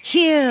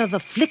 Here the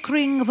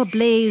flickering of a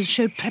blaze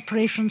showed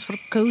preparations for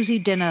a cosy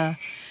dinner.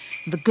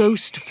 The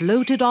ghost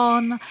floated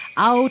on,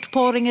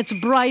 outpouring its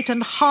bright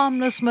and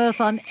harmless mirth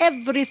on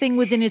everything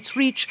within its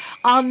reach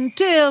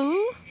until...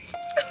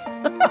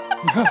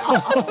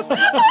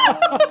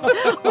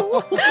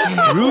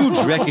 Scrooge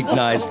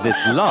recognized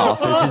this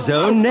laugh as his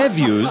own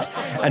nephew's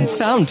and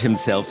found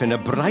himself in a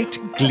bright,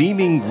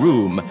 gleaming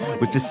room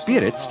with the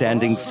spirit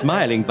standing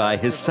smiling by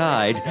his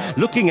side,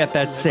 looking at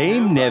that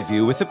same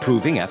nephew with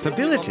approving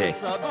affability.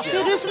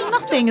 There is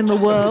nothing in the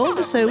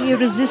world so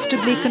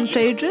irresistibly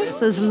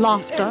contagious as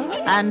laughter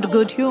and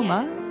good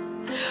humour.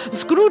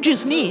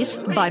 Scrooge's niece,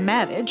 by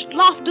marriage,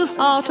 laughed as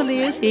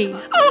heartily as he.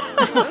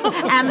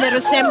 And their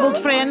assembled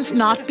friends,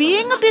 not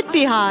being a bit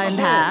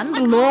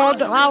behindhand,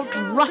 roared out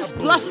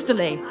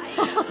lustily,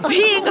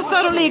 being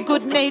thoroughly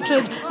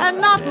good-natured and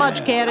not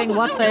much caring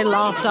what they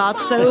laughed at,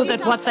 so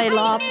that what they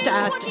laughed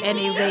at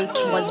any rate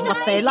was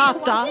what they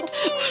laughed at.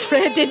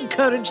 Fred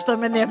encouraged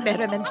them in their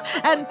merriment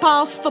and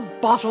passed the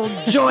bottle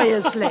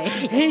joyously.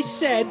 He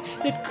said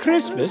that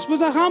Christmas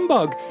was a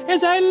humbug,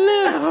 as I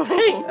live.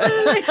 He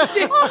lived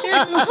it.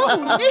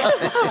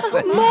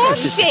 More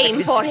shame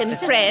for him,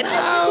 Fred.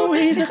 Oh,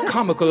 he's a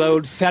comical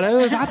old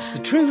fellow, that's the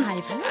truth,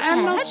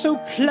 and not so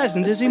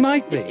pleasant as he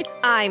might be.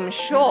 I'm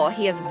sure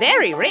he is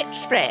very rich,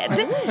 Fred.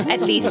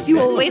 At least you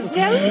always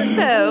tell me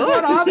so.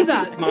 What of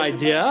that, my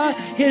dear?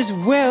 His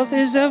wealth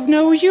is of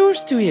no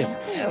use to him.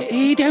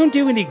 He don't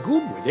do any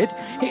good with it.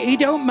 He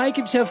don't make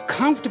himself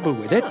comfortable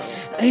with it.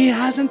 He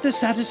hasn't the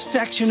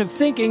satisfaction of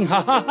thinking,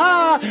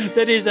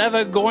 that he's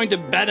ever going to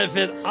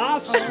benefit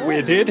us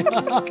with it.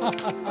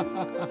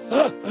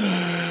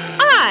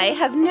 I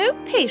have no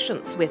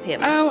patience with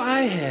him. Oh,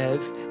 I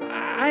have.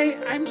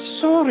 I'm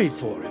sorry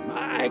for him.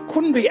 I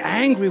couldn't be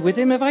angry with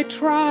him if I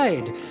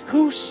tried.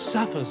 Who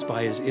suffers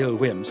by his ill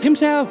whims?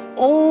 Himself,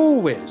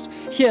 always.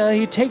 Here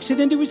he takes it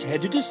into his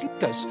head to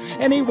dislike us,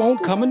 and he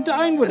won't come and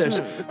dine with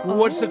us.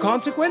 What's the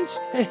consequence?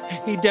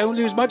 He don't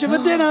lose much of a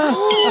dinner.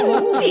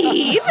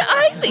 Indeed,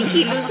 I think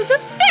he loses a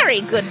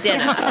very good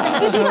dinner.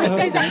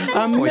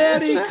 A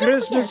Merry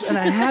Christmas and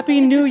a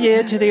Happy New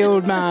Year to the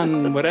old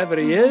man, wherever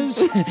he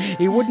is.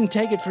 He wouldn't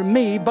take it from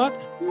me, but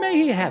may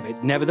he have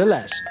it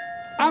nevertheless.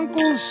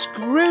 Uncle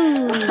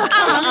Scrooge!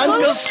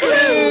 Uncle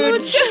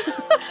Scrooge!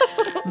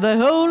 The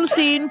whole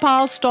scene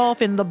passed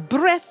off in the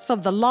breath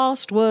of the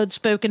last word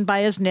spoken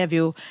by his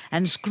nephew,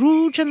 and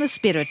Scrooge and the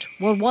spirit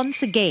were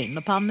once again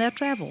upon their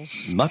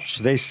travels. Much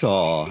they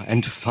saw,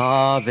 and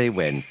far they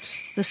went.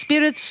 The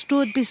spirit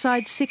stood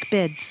beside sick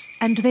beds,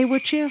 and they were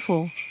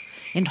cheerful.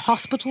 In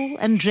hospital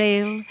and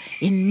jail,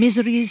 in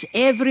misery's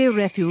every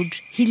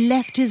refuge, he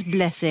left his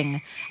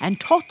blessing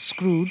and taught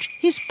Scrooge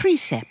his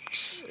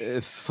precepts.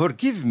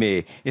 Forgive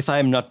me if I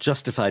am not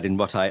justified in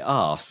what I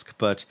ask,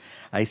 but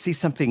I see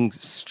something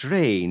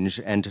strange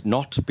and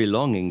not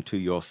belonging to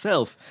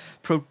yourself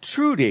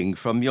protruding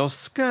from your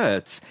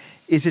skirts.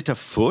 Is it a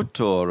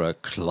foot or a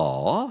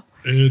claw?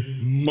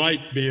 It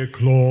might be a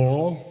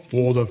claw,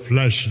 for the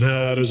flesh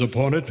there is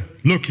upon it.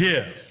 Look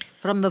here.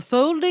 From the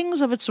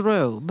foldings of its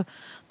robe,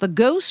 the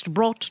ghost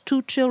brought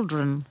 2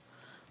 children,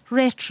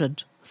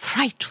 wretched,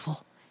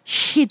 frightful,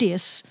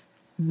 hideous,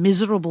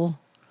 miserable.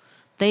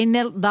 They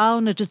knelt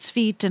down at its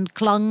feet and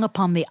clung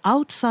upon the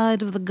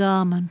outside of the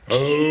garment.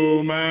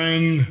 Oh,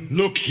 man,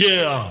 look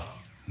here.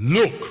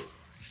 Look.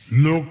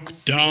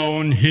 Look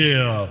down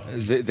here.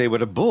 They were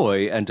a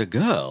boy and a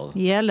girl.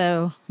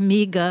 Yellow,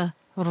 meagre,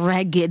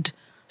 ragged,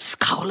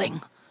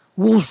 scowling,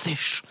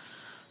 wolfish.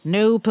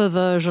 No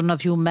perversion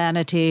of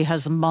humanity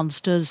has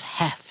monsters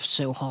half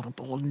so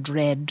horrible and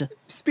dread.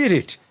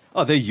 Spirit,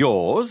 are they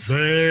yours?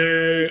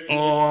 They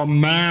are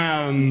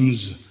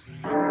man's.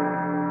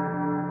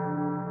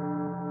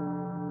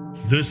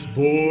 This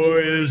boy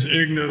is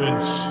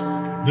ignorance.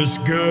 This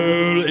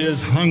girl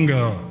is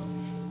hunger.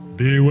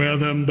 Beware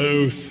them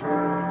both.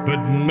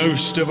 But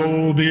most of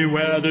all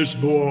beware this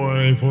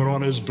boy, for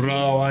on his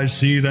brow I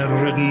see that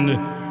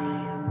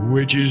written,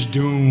 which is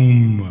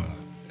doom.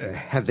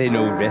 Have they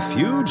no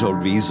refuge or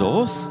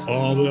resource?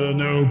 Are there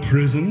no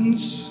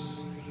prisons?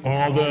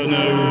 Are there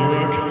no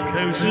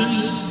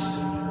workhouses?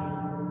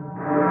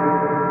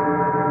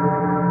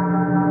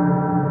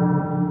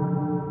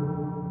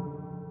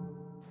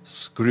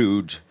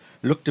 Scrooge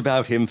looked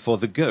about him for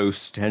the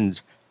ghost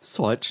and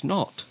saw it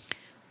not.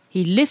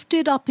 He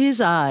lifted up his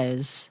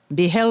eyes,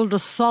 beheld a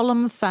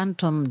solemn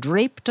phantom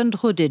draped and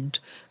hooded,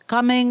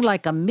 coming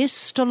like a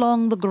mist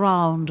along the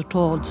ground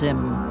towards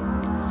him.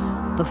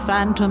 The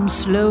phantom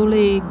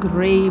slowly,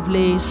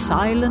 gravely,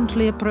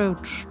 silently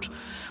approached.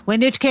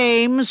 When it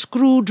came,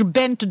 Scrooge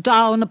bent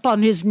down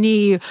upon his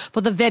knee,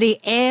 for the very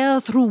air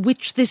through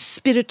which this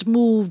spirit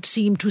moved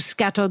seemed to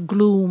scatter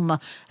gloom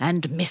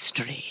and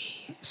mystery.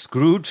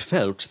 Scrooge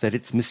felt that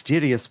its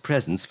mysterious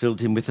presence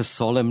filled him with a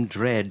solemn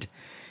dread.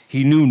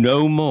 He knew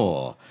no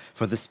more,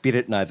 for the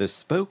spirit neither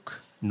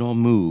spoke nor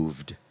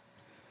moved.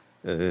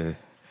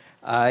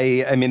 I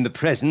am in the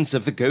presence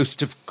of the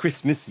ghost of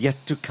Christmas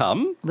yet to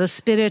come? The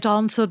spirit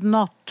answered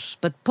not,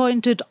 but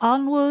pointed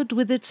onward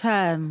with its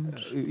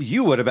hand.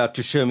 You were about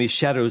to show me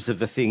shadows of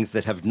the things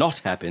that have not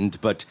happened,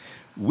 but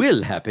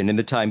will happen in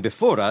the time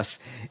before us.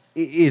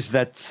 Is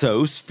that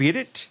so,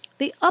 spirit?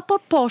 The upper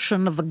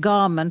portion of the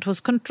garment was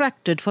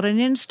contracted for an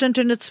instant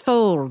in its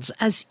folds,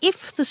 as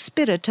if the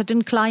spirit had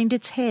inclined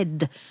its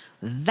head.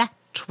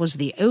 That was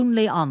the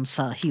only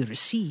answer he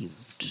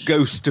received.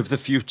 Ghost of the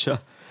future,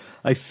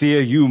 I fear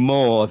you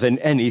more than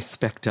any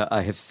spectre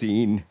I have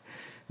seen.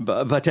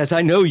 But as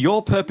I know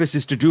your purpose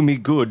is to do me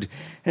good,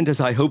 and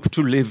as I hope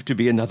to live to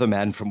be another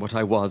man from what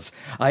I was,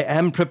 I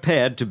am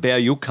prepared to bear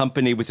you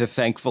company with a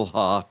thankful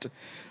heart.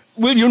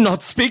 Will you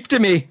not speak to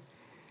me?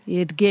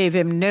 It gave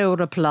him no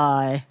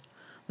reply.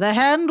 The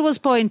hand was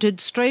pointed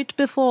straight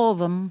before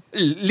them.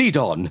 Lead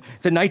on.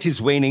 The night is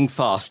waning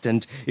fast,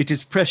 and it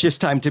is precious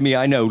time to me,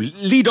 I know.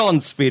 Lead on,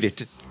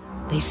 spirit.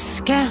 They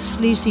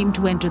scarcely seemed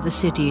to enter the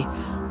city,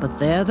 but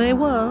there they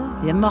were,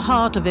 in the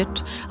heart of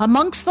it,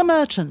 amongst the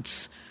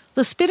merchants.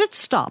 The spirit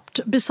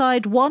stopped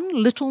beside one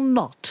little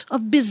knot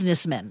of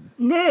businessmen.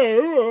 No,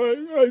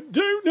 I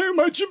don't know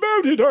much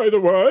about it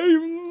either way.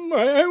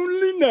 I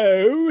only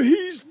know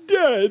he's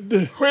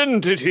dead.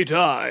 When did he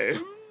die?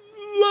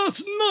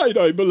 Last night,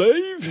 I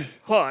believe.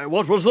 Why,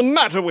 what was the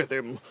matter with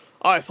him?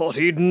 I thought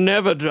he'd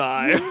never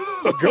die.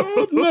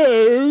 God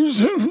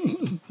knows.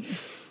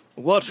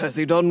 What has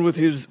he done with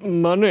his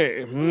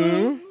money?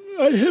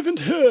 I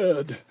haven't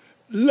heard.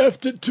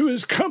 Left it to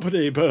his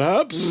company,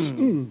 perhaps.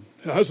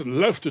 Hasn't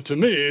left it to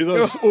me,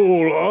 that's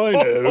all I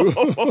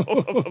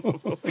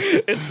know.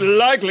 It's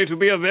likely to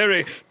be a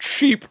very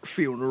cheap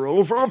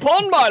funeral, for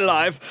upon my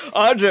life,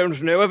 I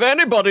don't know of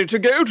anybody to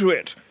go to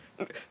it.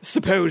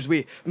 Suppose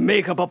we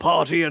make up a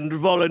party and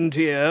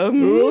volunteer?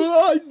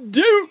 Well, I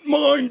don't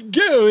mind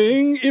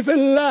going if a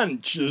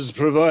lunch is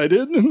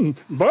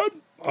provided, but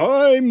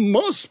I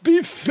must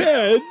be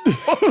fed.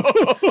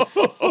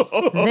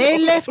 They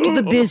left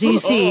the busy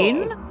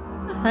scene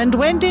and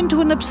went into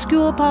an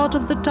obscure part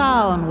of the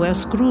town where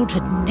Scrooge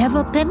had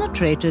never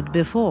penetrated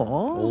before.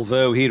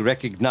 Although he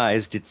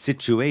recognized its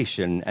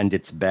situation and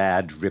its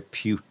bad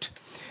repute.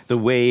 The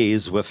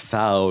ways were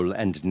foul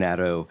and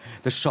narrow,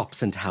 the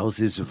shops and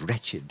houses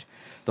wretched.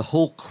 The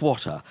whole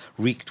quarter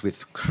reeked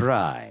with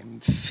crime,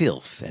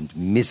 filth, and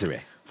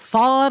misery.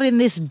 Far in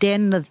this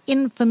den of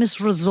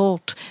infamous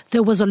resort,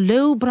 there was a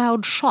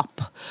low-browed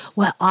shop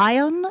where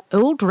iron,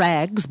 old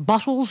rags,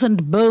 bottles,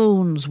 and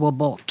bones were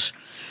bought.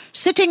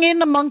 Sitting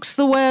in amongst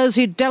the wares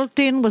he dealt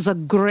in was a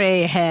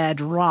grey-haired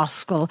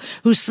rascal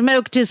who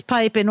smoked his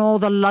pipe in all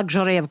the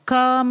luxury of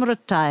calm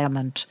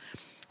retirement.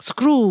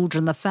 Scrooge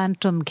and the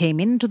Phantom came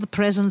into the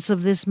presence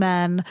of this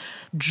man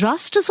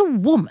just as a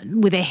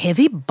woman with a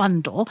heavy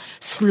bundle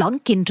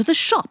slunk into the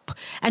shop,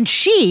 and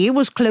she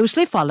was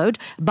closely followed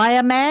by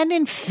a man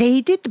in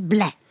faded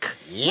black.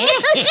 Hello,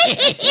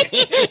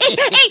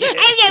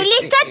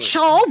 let the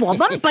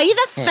Charwoman be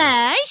the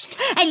first,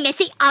 and let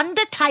the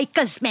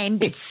Undertakers men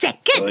be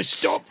second.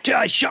 Stop till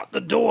I shut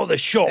the door of the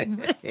shop.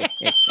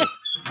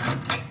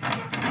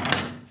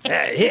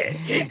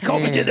 Here,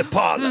 come into the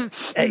parlour.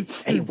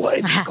 Hey,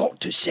 what have you got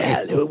to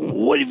sell?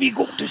 What have you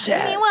got to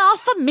sell? Well,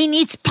 for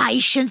minutes'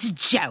 patience,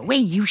 Joe,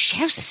 and you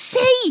shall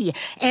see.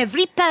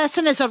 Every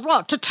person has a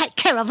right to take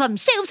care of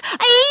themselves.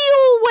 He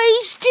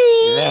always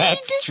did.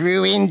 That's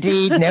true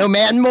indeed. No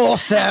man more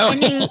so.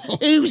 And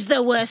who's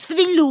the worse for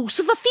the loss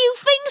of a few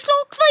things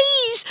like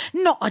these?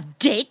 Not a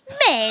dead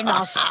man,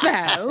 I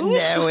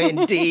suppose. No,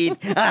 indeed.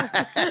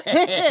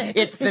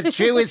 It's the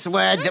truest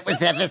word that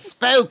was ever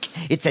spoke.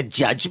 It's a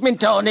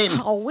judgment on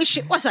him. I wish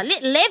it was a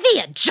little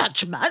heavier,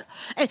 judgment.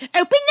 Open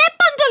that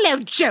bundle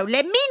out, Joe.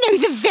 Let me know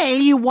the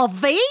value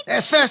of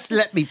it. First,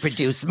 let me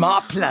produce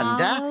my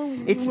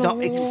plunder. It's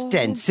not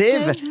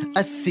extensive.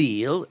 A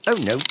seal. Oh,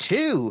 no,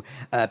 2.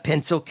 A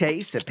pencil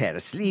case, a pair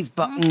of sleeve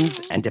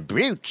buttons, and a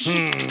brooch.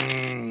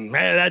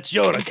 Well, that's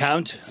your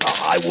account.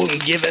 I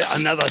wouldn't give it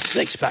another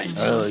 6pence.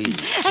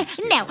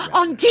 Now,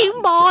 undo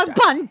my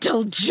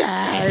bundle, Joe.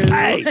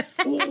 Hey,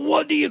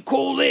 what do you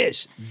call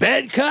this?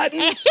 Bed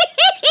curtains?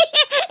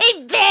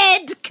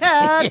 Bed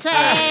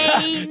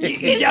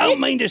curtains. You don't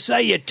mean to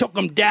say you took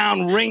them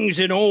down, rings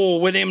and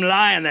all, with him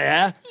lying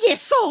there?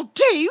 Yes, I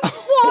do.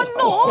 Why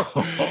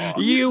not?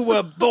 You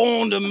were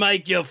born to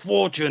make your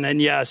fortune,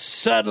 and you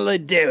certainly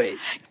do it.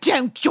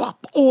 Don't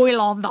drop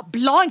oil on the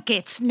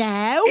blankets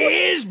now.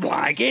 His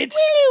blankets?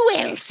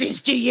 Well, who else's,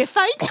 do you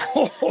think?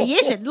 He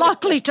isn't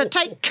likely to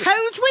take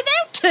cold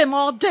without him,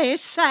 I dare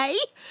say.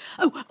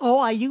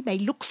 Oh, you may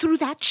look through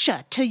that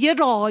shirt to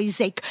your eyes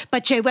ache,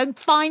 but you won't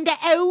find a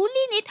hole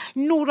in it,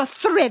 nor a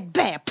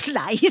threadbare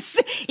place.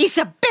 It's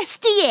the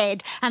best he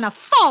had, and a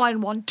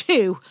fine one,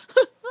 too.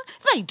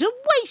 They'd have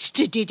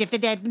wasted it if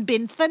it hadn't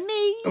been for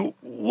me.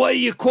 What do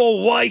you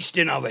call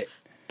wasting of it?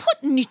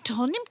 Putting it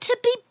on him to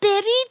be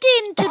buried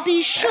in, to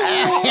be sure.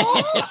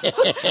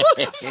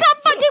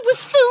 Somebody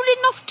was fool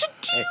enough to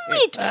do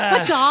it,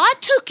 but I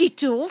took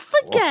it off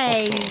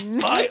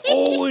again. I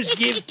always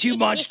give too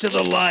much to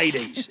the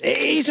ladies.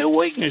 It's a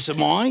weakness of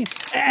mine,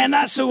 and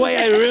that's the way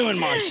I ruin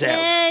myself.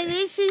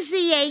 This is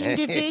the end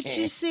of it,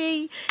 you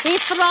see. He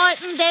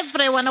frightened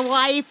everyone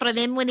away from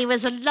him when he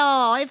was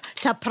alive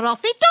to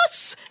profit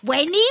us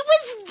when he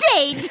was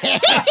dead.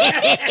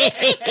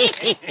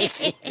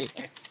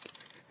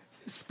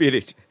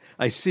 Spirit,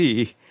 I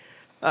see.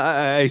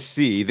 I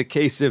see. The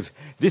case of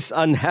this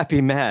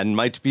unhappy man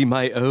might be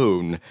my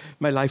own.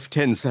 My life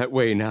tends that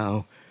way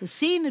now. The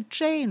scene had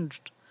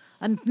changed,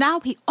 and now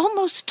he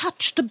almost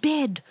touched a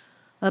bed,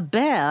 a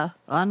bare,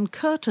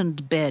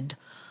 uncurtained bed,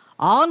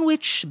 on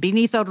which,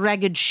 beneath a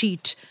ragged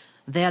sheet,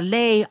 there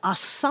lay a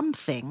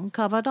something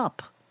covered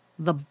up,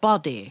 the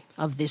body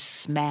of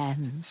this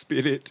man.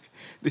 Spirit,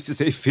 this is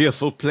a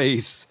fearful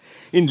place.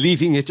 In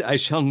leaving it, I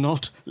shall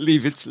not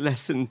leave its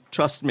lesson.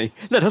 Trust me.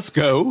 Let us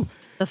go.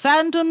 The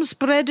phantom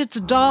spread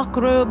its dark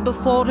robe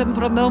before him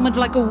for a moment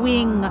like a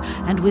wing,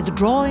 and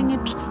withdrawing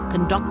it,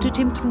 conducted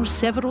him through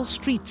several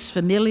streets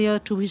familiar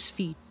to his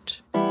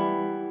feet.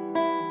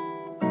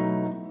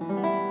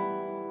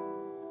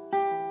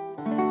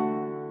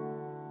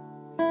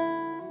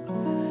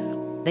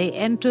 They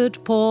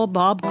entered poor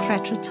Bob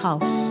Cratchitt's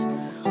house,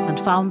 and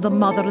found the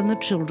mother and the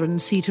children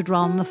seated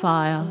round the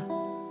fire.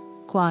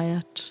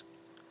 Quiet.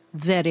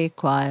 Very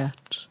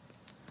quiet.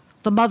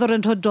 The mother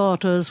and her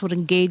daughters were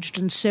engaged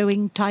in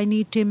sewing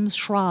Tiny Tim's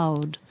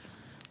shroud.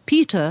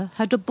 Peter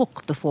had a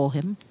book before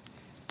him.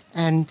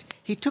 And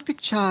he took a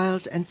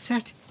child and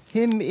set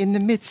him in the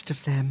midst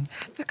of them.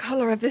 The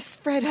colour of this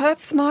spread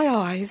hurts my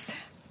eyes.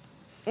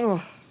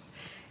 Oh,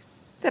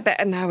 they're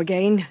better now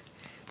again.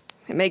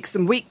 It makes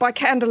them weak by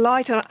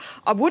candlelight, and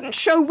I wouldn't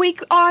show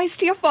weak eyes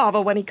to your father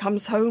when he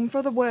comes home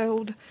for the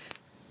world.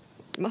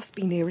 Must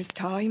be near his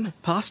time.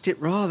 Past it,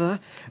 rather.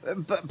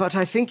 But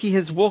I think he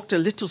has walked a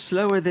little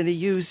slower than he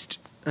used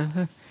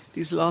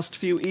these last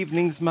few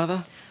evenings,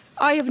 Mother.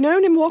 I have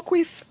known him walk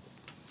with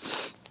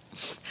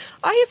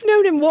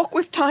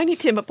Tiny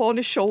Tim upon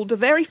his shoulder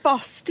very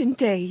fast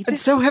indeed. And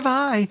so have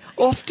I,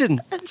 often.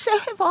 And so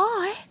have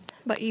I.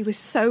 But he was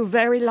so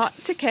very light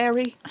to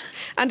carry,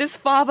 and his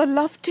father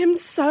loved him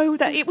so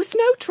that it was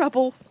no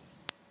trouble.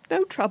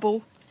 No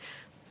trouble.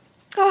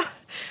 Ah,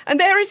 and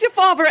there is your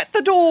father at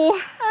the door.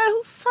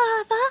 Oh,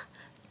 Father,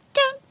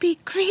 don't be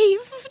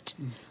grieved.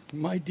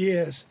 My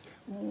dears,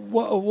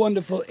 what a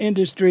wonderful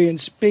industry and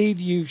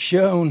speed you've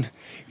shown.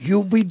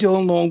 You'll be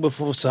done long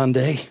before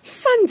Sunday.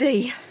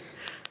 Sunday?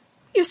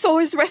 You saw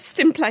his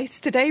resting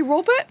place today,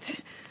 Robert?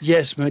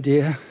 Yes, my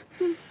dear.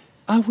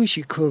 I wish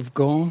you could have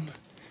gone.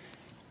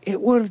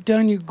 It would have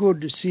done you good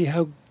to see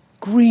how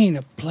green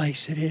a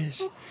place it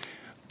is.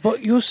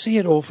 But you'll see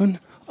it often.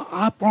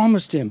 I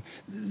promised him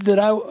that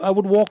I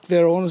would walk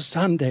there on a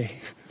Sunday.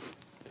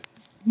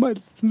 My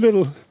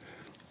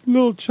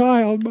little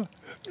child,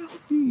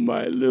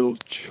 my little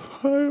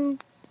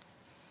child.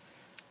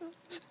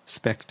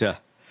 Spectre,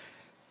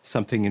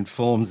 something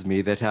informs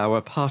me that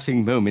our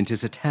parting moment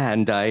is at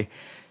hand. I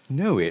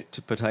know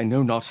it, but I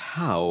know not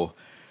how.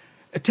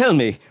 Tell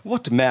me,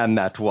 what man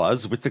that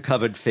was with the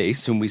covered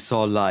face whom we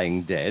saw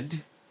lying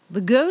dead? The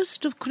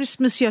ghost of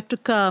Christmas yet to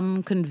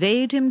come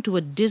conveyed him to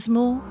a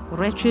dismal,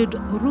 wretched,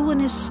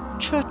 ruinous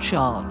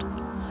churchyard.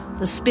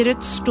 The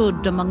spirit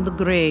stood among the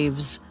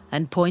graves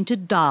and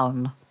pointed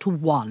down to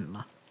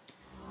one.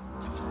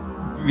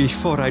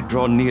 Before I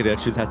draw nearer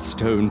to that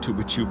stone to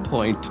which you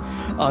point,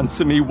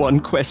 answer me one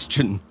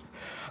question.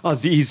 Are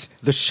these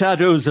the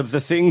shadows of the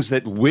things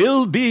that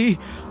will be,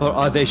 or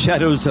are they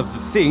shadows of the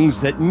things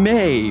that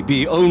may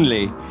be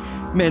only?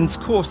 Men's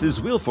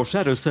courses will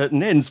foreshadow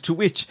certain ends to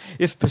which,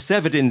 if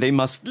persevered in, they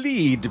must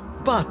lead.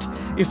 But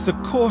if the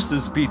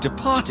courses be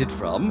departed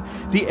from,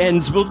 the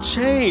ends will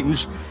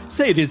change.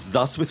 Say it is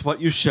thus with what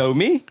you show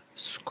me.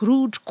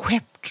 Scrooge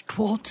crept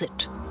towards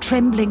it,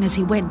 trembling as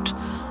he went,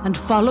 and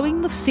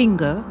following the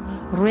finger,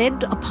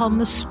 read upon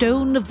the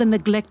stone of the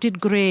neglected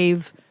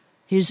grave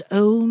his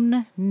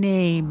own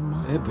name.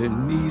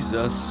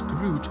 Ebenezer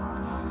Scrooge.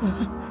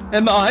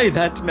 Am I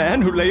that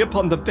man who lay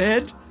upon the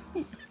bed?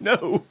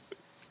 No.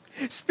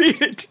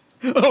 Spirit!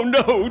 Oh,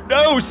 no,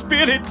 no,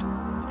 Spirit!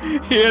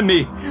 Hear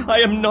me.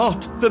 I am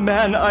not the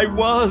man I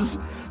was.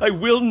 I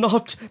will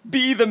not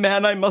be the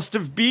man I must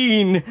have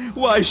been.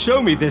 Why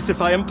show me this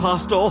if I am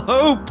past all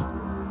hope?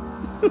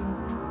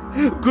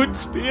 Good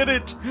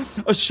Spirit,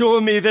 assure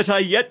me that I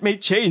yet may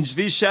change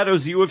these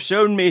shadows you have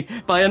shown me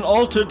by an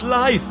altered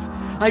life.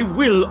 I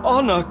will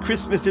honor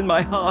Christmas in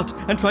my heart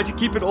and try to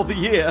keep it all the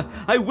year.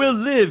 I will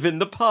live in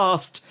the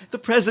past, the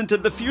present,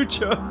 and the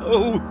future.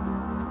 Oh,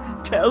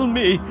 tell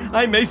me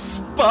I may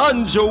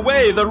sponge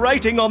away the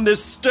writing on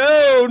this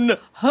stone.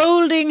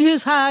 Holding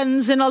his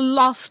hands in a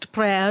last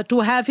prayer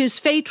to have his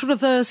fate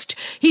reversed,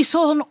 he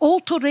saw an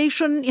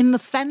alteration in the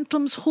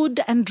phantom's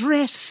hood and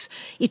dress.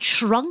 It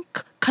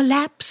shrunk,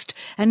 collapsed,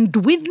 and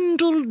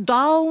dwindled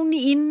down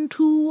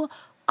into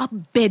a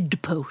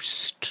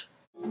bedpost.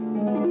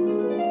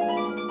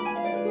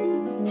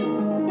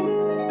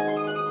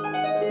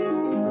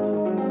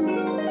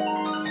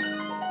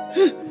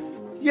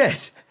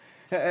 Yes,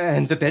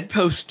 and the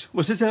bedpost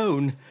was his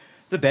own.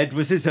 The bed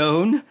was his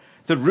own.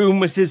 The room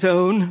was his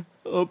own.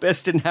 Oh,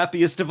 best and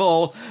happiest of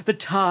all, the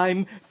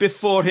time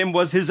before him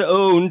was his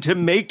own to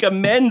make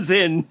amends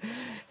in.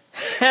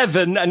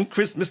 Heaven and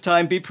Christmas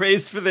time be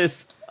praised for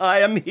this.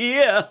 I am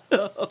here.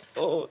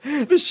 Oh,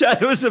 the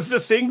shadows of the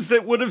things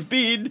that would have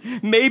been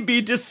may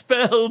be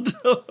dispelled.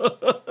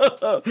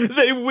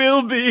 They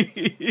will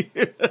be.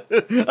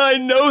 I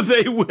know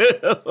they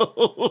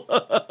will.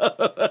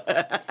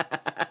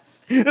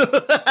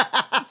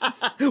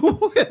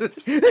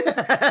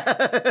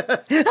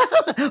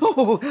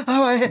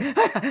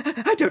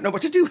 I don't know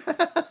what to do.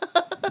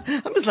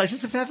 I'm as light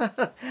as a feather.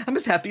 I'm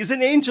as happy as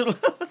an angel.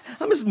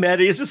 I'm as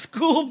merry as a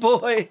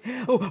schoolboy.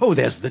 Oh,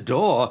 there's the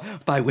door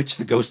by which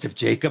the ghost of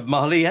Jacob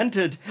Marley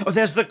entered. Oh,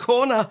 there's the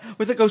corner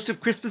where the ghost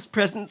of Christmas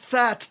present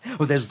sat.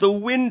 Oh, there's the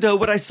window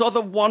where I saw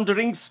the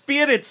wandering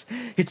spirits.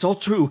 It's all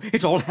true.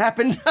 It all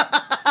happened.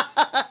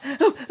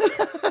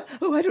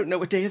 Oh, I don't know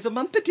what day of the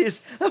month it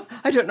is.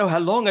 I don't know how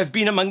long I've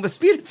been among the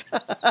spirits.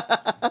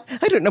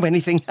 I don't know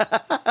anything.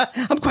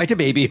 I'm quite a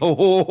baby.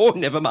 Oh,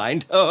 never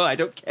mind. Oh, I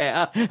don't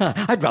care.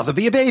 I'd rather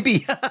be a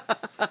baby.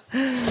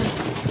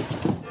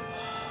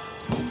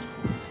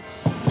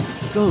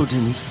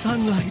 Golden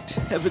sunlight,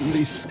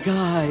 heavenly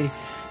sky,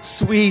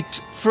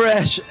 sweet,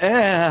 fresh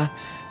air,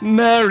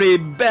 merry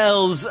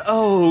bells.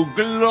 Oh,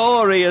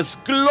 glorious,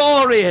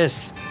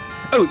 glorious.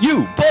 Oh,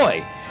 you,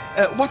 boy,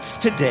 what's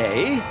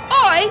today?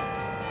 I?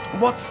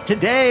 What's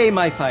today,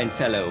 my fine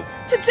fellow?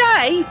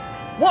 Today?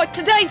 What,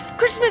 today's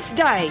Christmas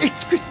Day?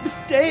 It's Christmas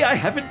Day. I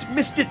haven't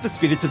missed it. The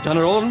spirits have done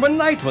it all in one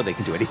night. Well, they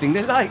can do anything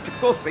they like. Of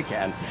course they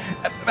can.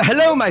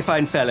 Hello, my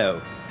fine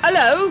fellow.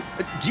 Hello?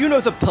 Do you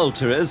know the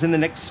poulterers in the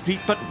next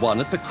street but one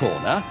at the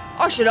corner?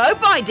 I should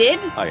hope I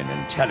did. An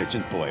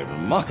intelligent boy, a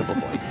remarkable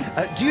boy.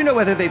 Do you know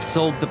whether they've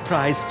sold the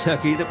prize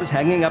turkey that was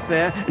hanging up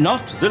there?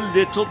 Not the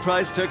little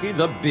prize turkey,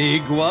 the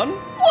big one?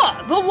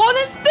 What, the one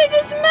as big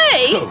as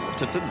me? Oh,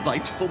 what a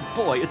delightful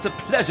boy. It's a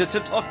pleasure to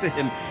talk to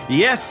him.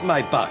 Yes,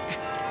 my buck.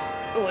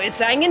 Oh, it's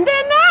hanging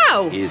there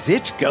now. Is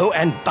it? Go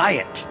and buy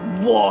it.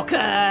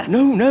 Walker.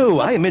 No,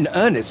 I am in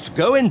earnest.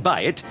 Go and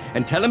buy it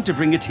and tell him to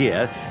bring it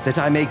here that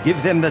I may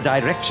give them the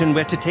direction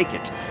where to take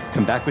it.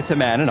 Come back with the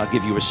man and I'll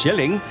give you a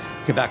shilling.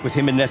 Come back with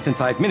him in less than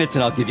 5 minutes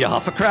and I'll give you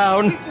half a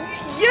crown.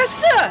 Yes,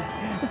 sir.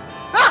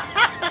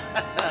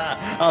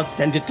 I'll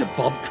send it to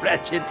Bob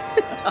Cratchitt's.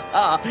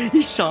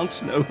 He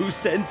shan't know who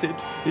sends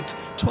it. It's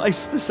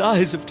twice the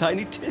size of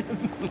Tiny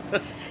Tim.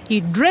 He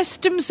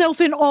dressed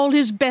himself in all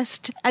his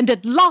best and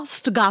at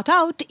last got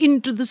out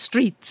into the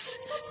streets.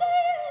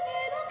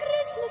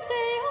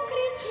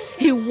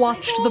 He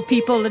watched the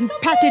people and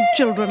patted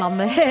children on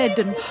the head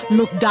and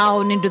looked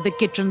down into the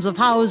kitchens of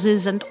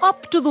houses and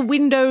up to the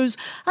windows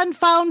and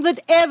found that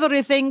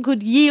everything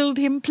could yield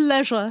him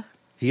pleasure.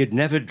 He had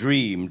never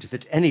dreamed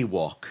that any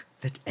walk,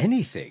 that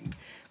anything,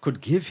 could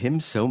give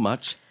him so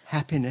much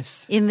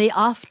happiness. In the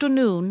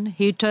afternoon,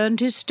 he turned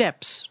his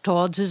steps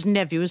towards his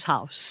nephew's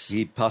house.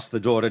 He passed the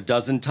door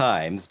 12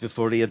 times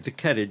before he had the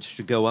courage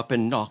to go up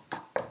and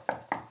knock.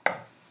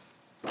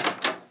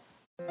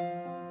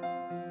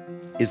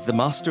 Is the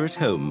master at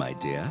home, my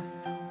dear?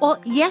 Oh,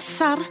 yes,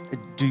 sir.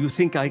 Do you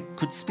think I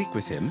could speak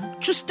with him?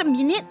 Just a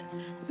minute.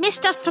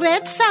 Mr.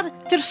 Fred, sir,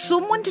 there's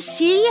someone to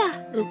see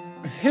you.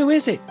 Who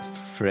is it?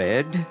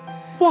 Fred?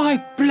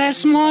 Why,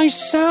 bless my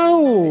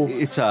soul.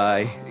 It's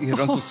I, your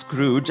Uncle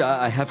Scrooge.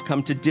 I have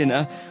come to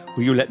dinner.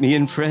 Will you let me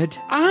in, Fred?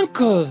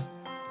 Uncle,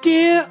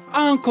 dear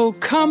uncle,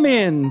 come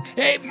in.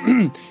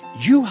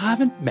 You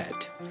haven't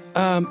met.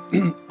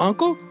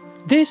 Uncle,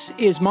 This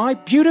is my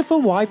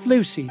beautiful wife,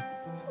 Lucy.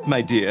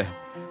 My dear,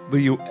 will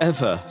you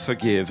ever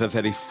forgive a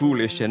very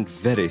foolish and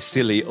very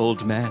silly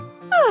old man?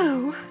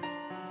 Oh,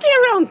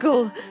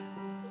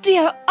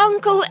 dear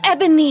Uncle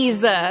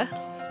Ebenezer.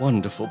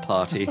 Wonderful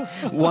party,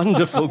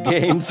 wonderful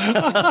games,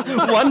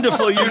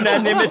 wonderful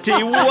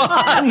unanimity,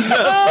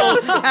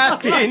 wonderful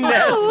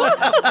happiness.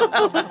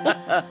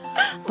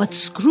 But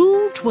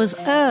Scrooge was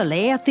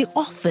early at the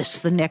office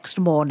the next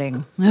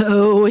morning.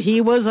 Oh,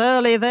 he was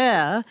early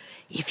there.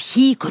 If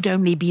he could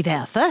only be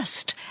there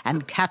first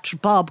and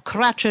catch Bob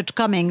Cratchitt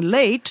coming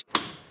late...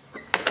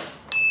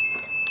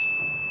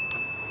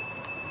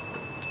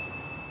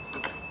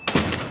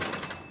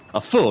 A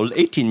full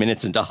 18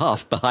 minutes and a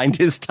half behind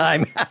his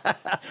time.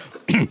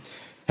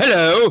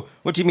 Hello,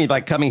 what do you mean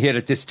by coming here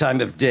at this time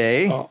of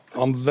day?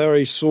 I'm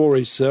very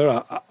sorry,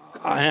 sir.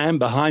 I am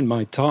behind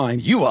my time.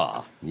 You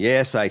are?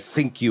 Yes, I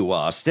think you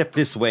are. Step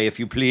this way, if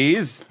you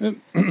please.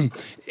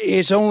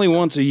 It's only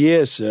once a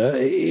year, sir.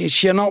 It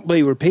shall not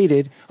be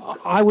repeated.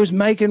 I was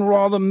making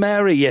rather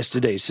merry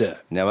yesterday, sir.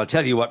 Now, I'll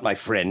tell you what, my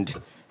friend.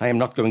 I am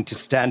not going to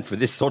stand for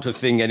this sort of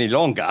thing any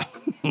longer.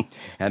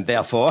 And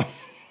therefore,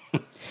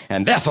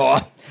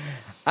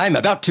 I'm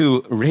about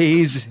to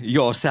raise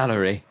your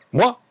salary.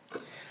 What?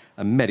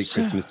 A Merry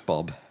Christmas,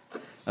 Bob.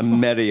 A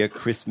merrier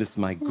Christmas,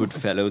 my good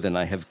fellow, than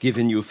I have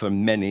given you for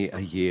many a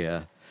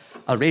year.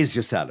 I'll raise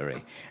your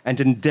salary and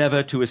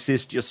endeavor to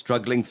assist your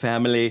struggling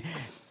family,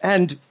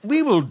 and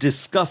we will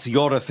discuss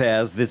your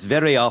affairs this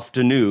very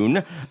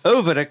afternoon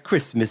over a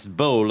Christmas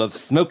bowl of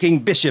smoking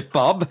bishop,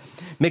 Bob.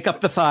 Make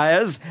up the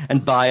fires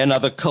and buy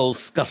another coal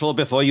scuttle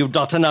before you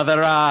dot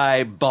another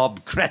I,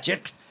 Bob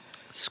Cratchitt.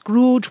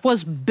 Scrooge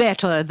was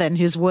better than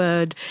his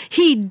word.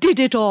 He did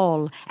it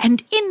all,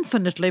 and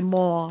infinitely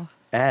more.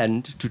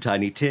 And to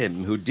Tiny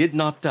Tim, who did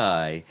not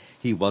die,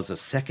 he was a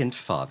second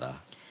father.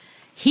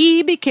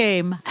 He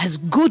became as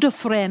good a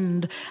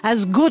friend,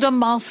 as good a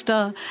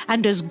master,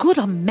 and as good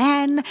a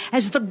man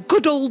as the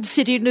good old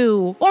city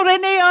knew, or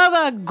any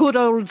other good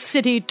old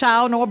city,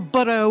 town, or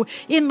borough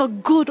in the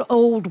good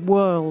old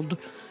world.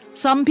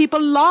 Some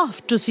people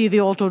laughed to see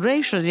the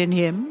alteration in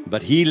him.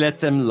 But he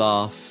let them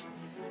laugh.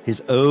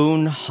 His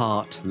own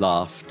heart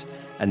laughed,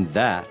 and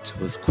that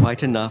was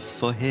quite enough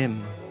for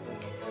him.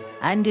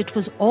 And it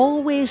was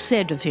always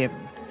said of him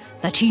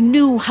that he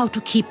knew how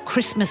to keep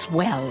Christmas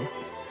well.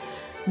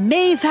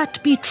 May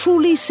that be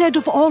truly said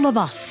of all of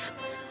us.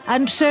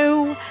 And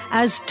so,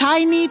 as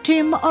Tiny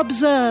Tim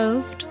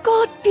observed,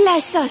 God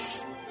bless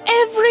us,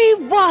 every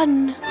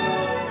one.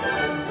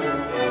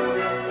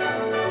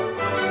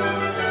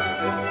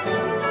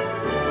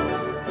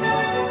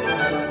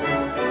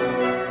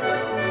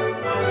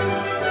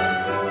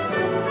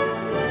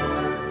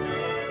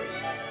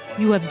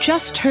 You have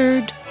just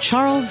heard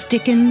Charles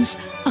Dickens'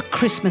 A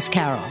Christmas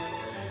Carol,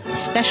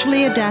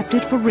 especially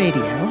adapted for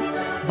radio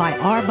by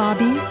R.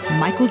 Bobby,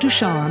 Michael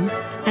Ducharme,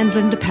 and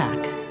Linda Pack,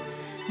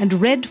 and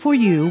read for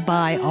you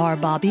by R.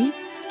 Bobby,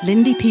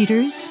 Lindy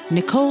Peters,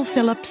 Nichole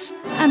Phillips,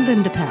 and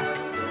Linda Pack.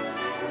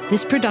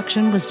 This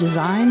production was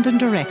designed and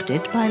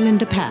directed by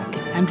Linda Pack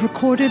and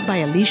recorded by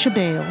Alicia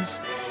Bales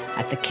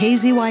at the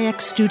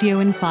KZYX studio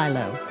in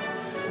Philo.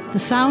 The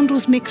sound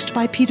was mixed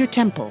by Peter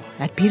Temple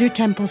at Peter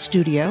Temple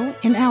Studio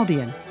in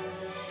Albion.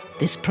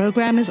 This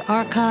program is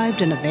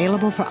archived and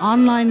available for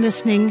online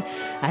listening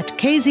at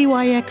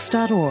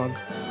KZYX.org,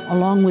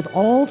 along with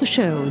all the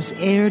shows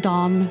aired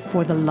on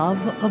For the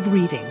Love of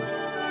Reading.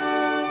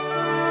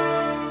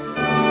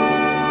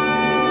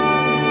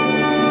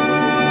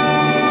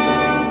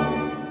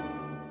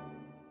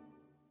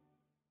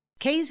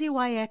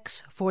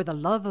 KZYX For the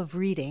Love of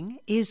Reading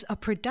is a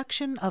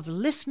production of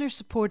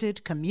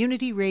listener-supported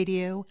community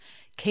radio,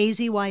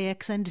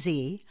 KZYX and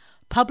Z,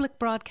 public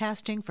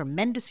broadcasting from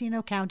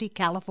Mendocino County,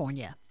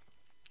 California.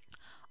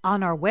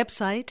 On our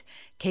website,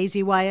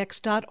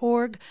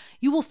 kzyx.org,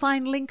 you will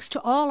find links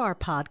to all our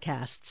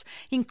podcasts,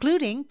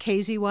 including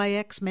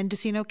KZYX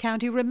Mendocino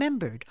County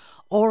Remembered,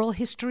 oral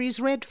histories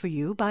read for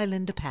you by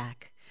Linda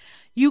Pack.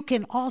 You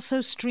can also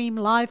stream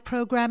live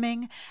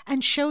programming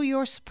and show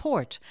your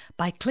support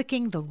by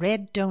clicking the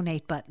red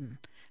donate button.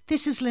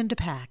 This is Linda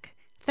Pack.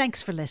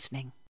 Thanks for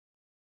listening.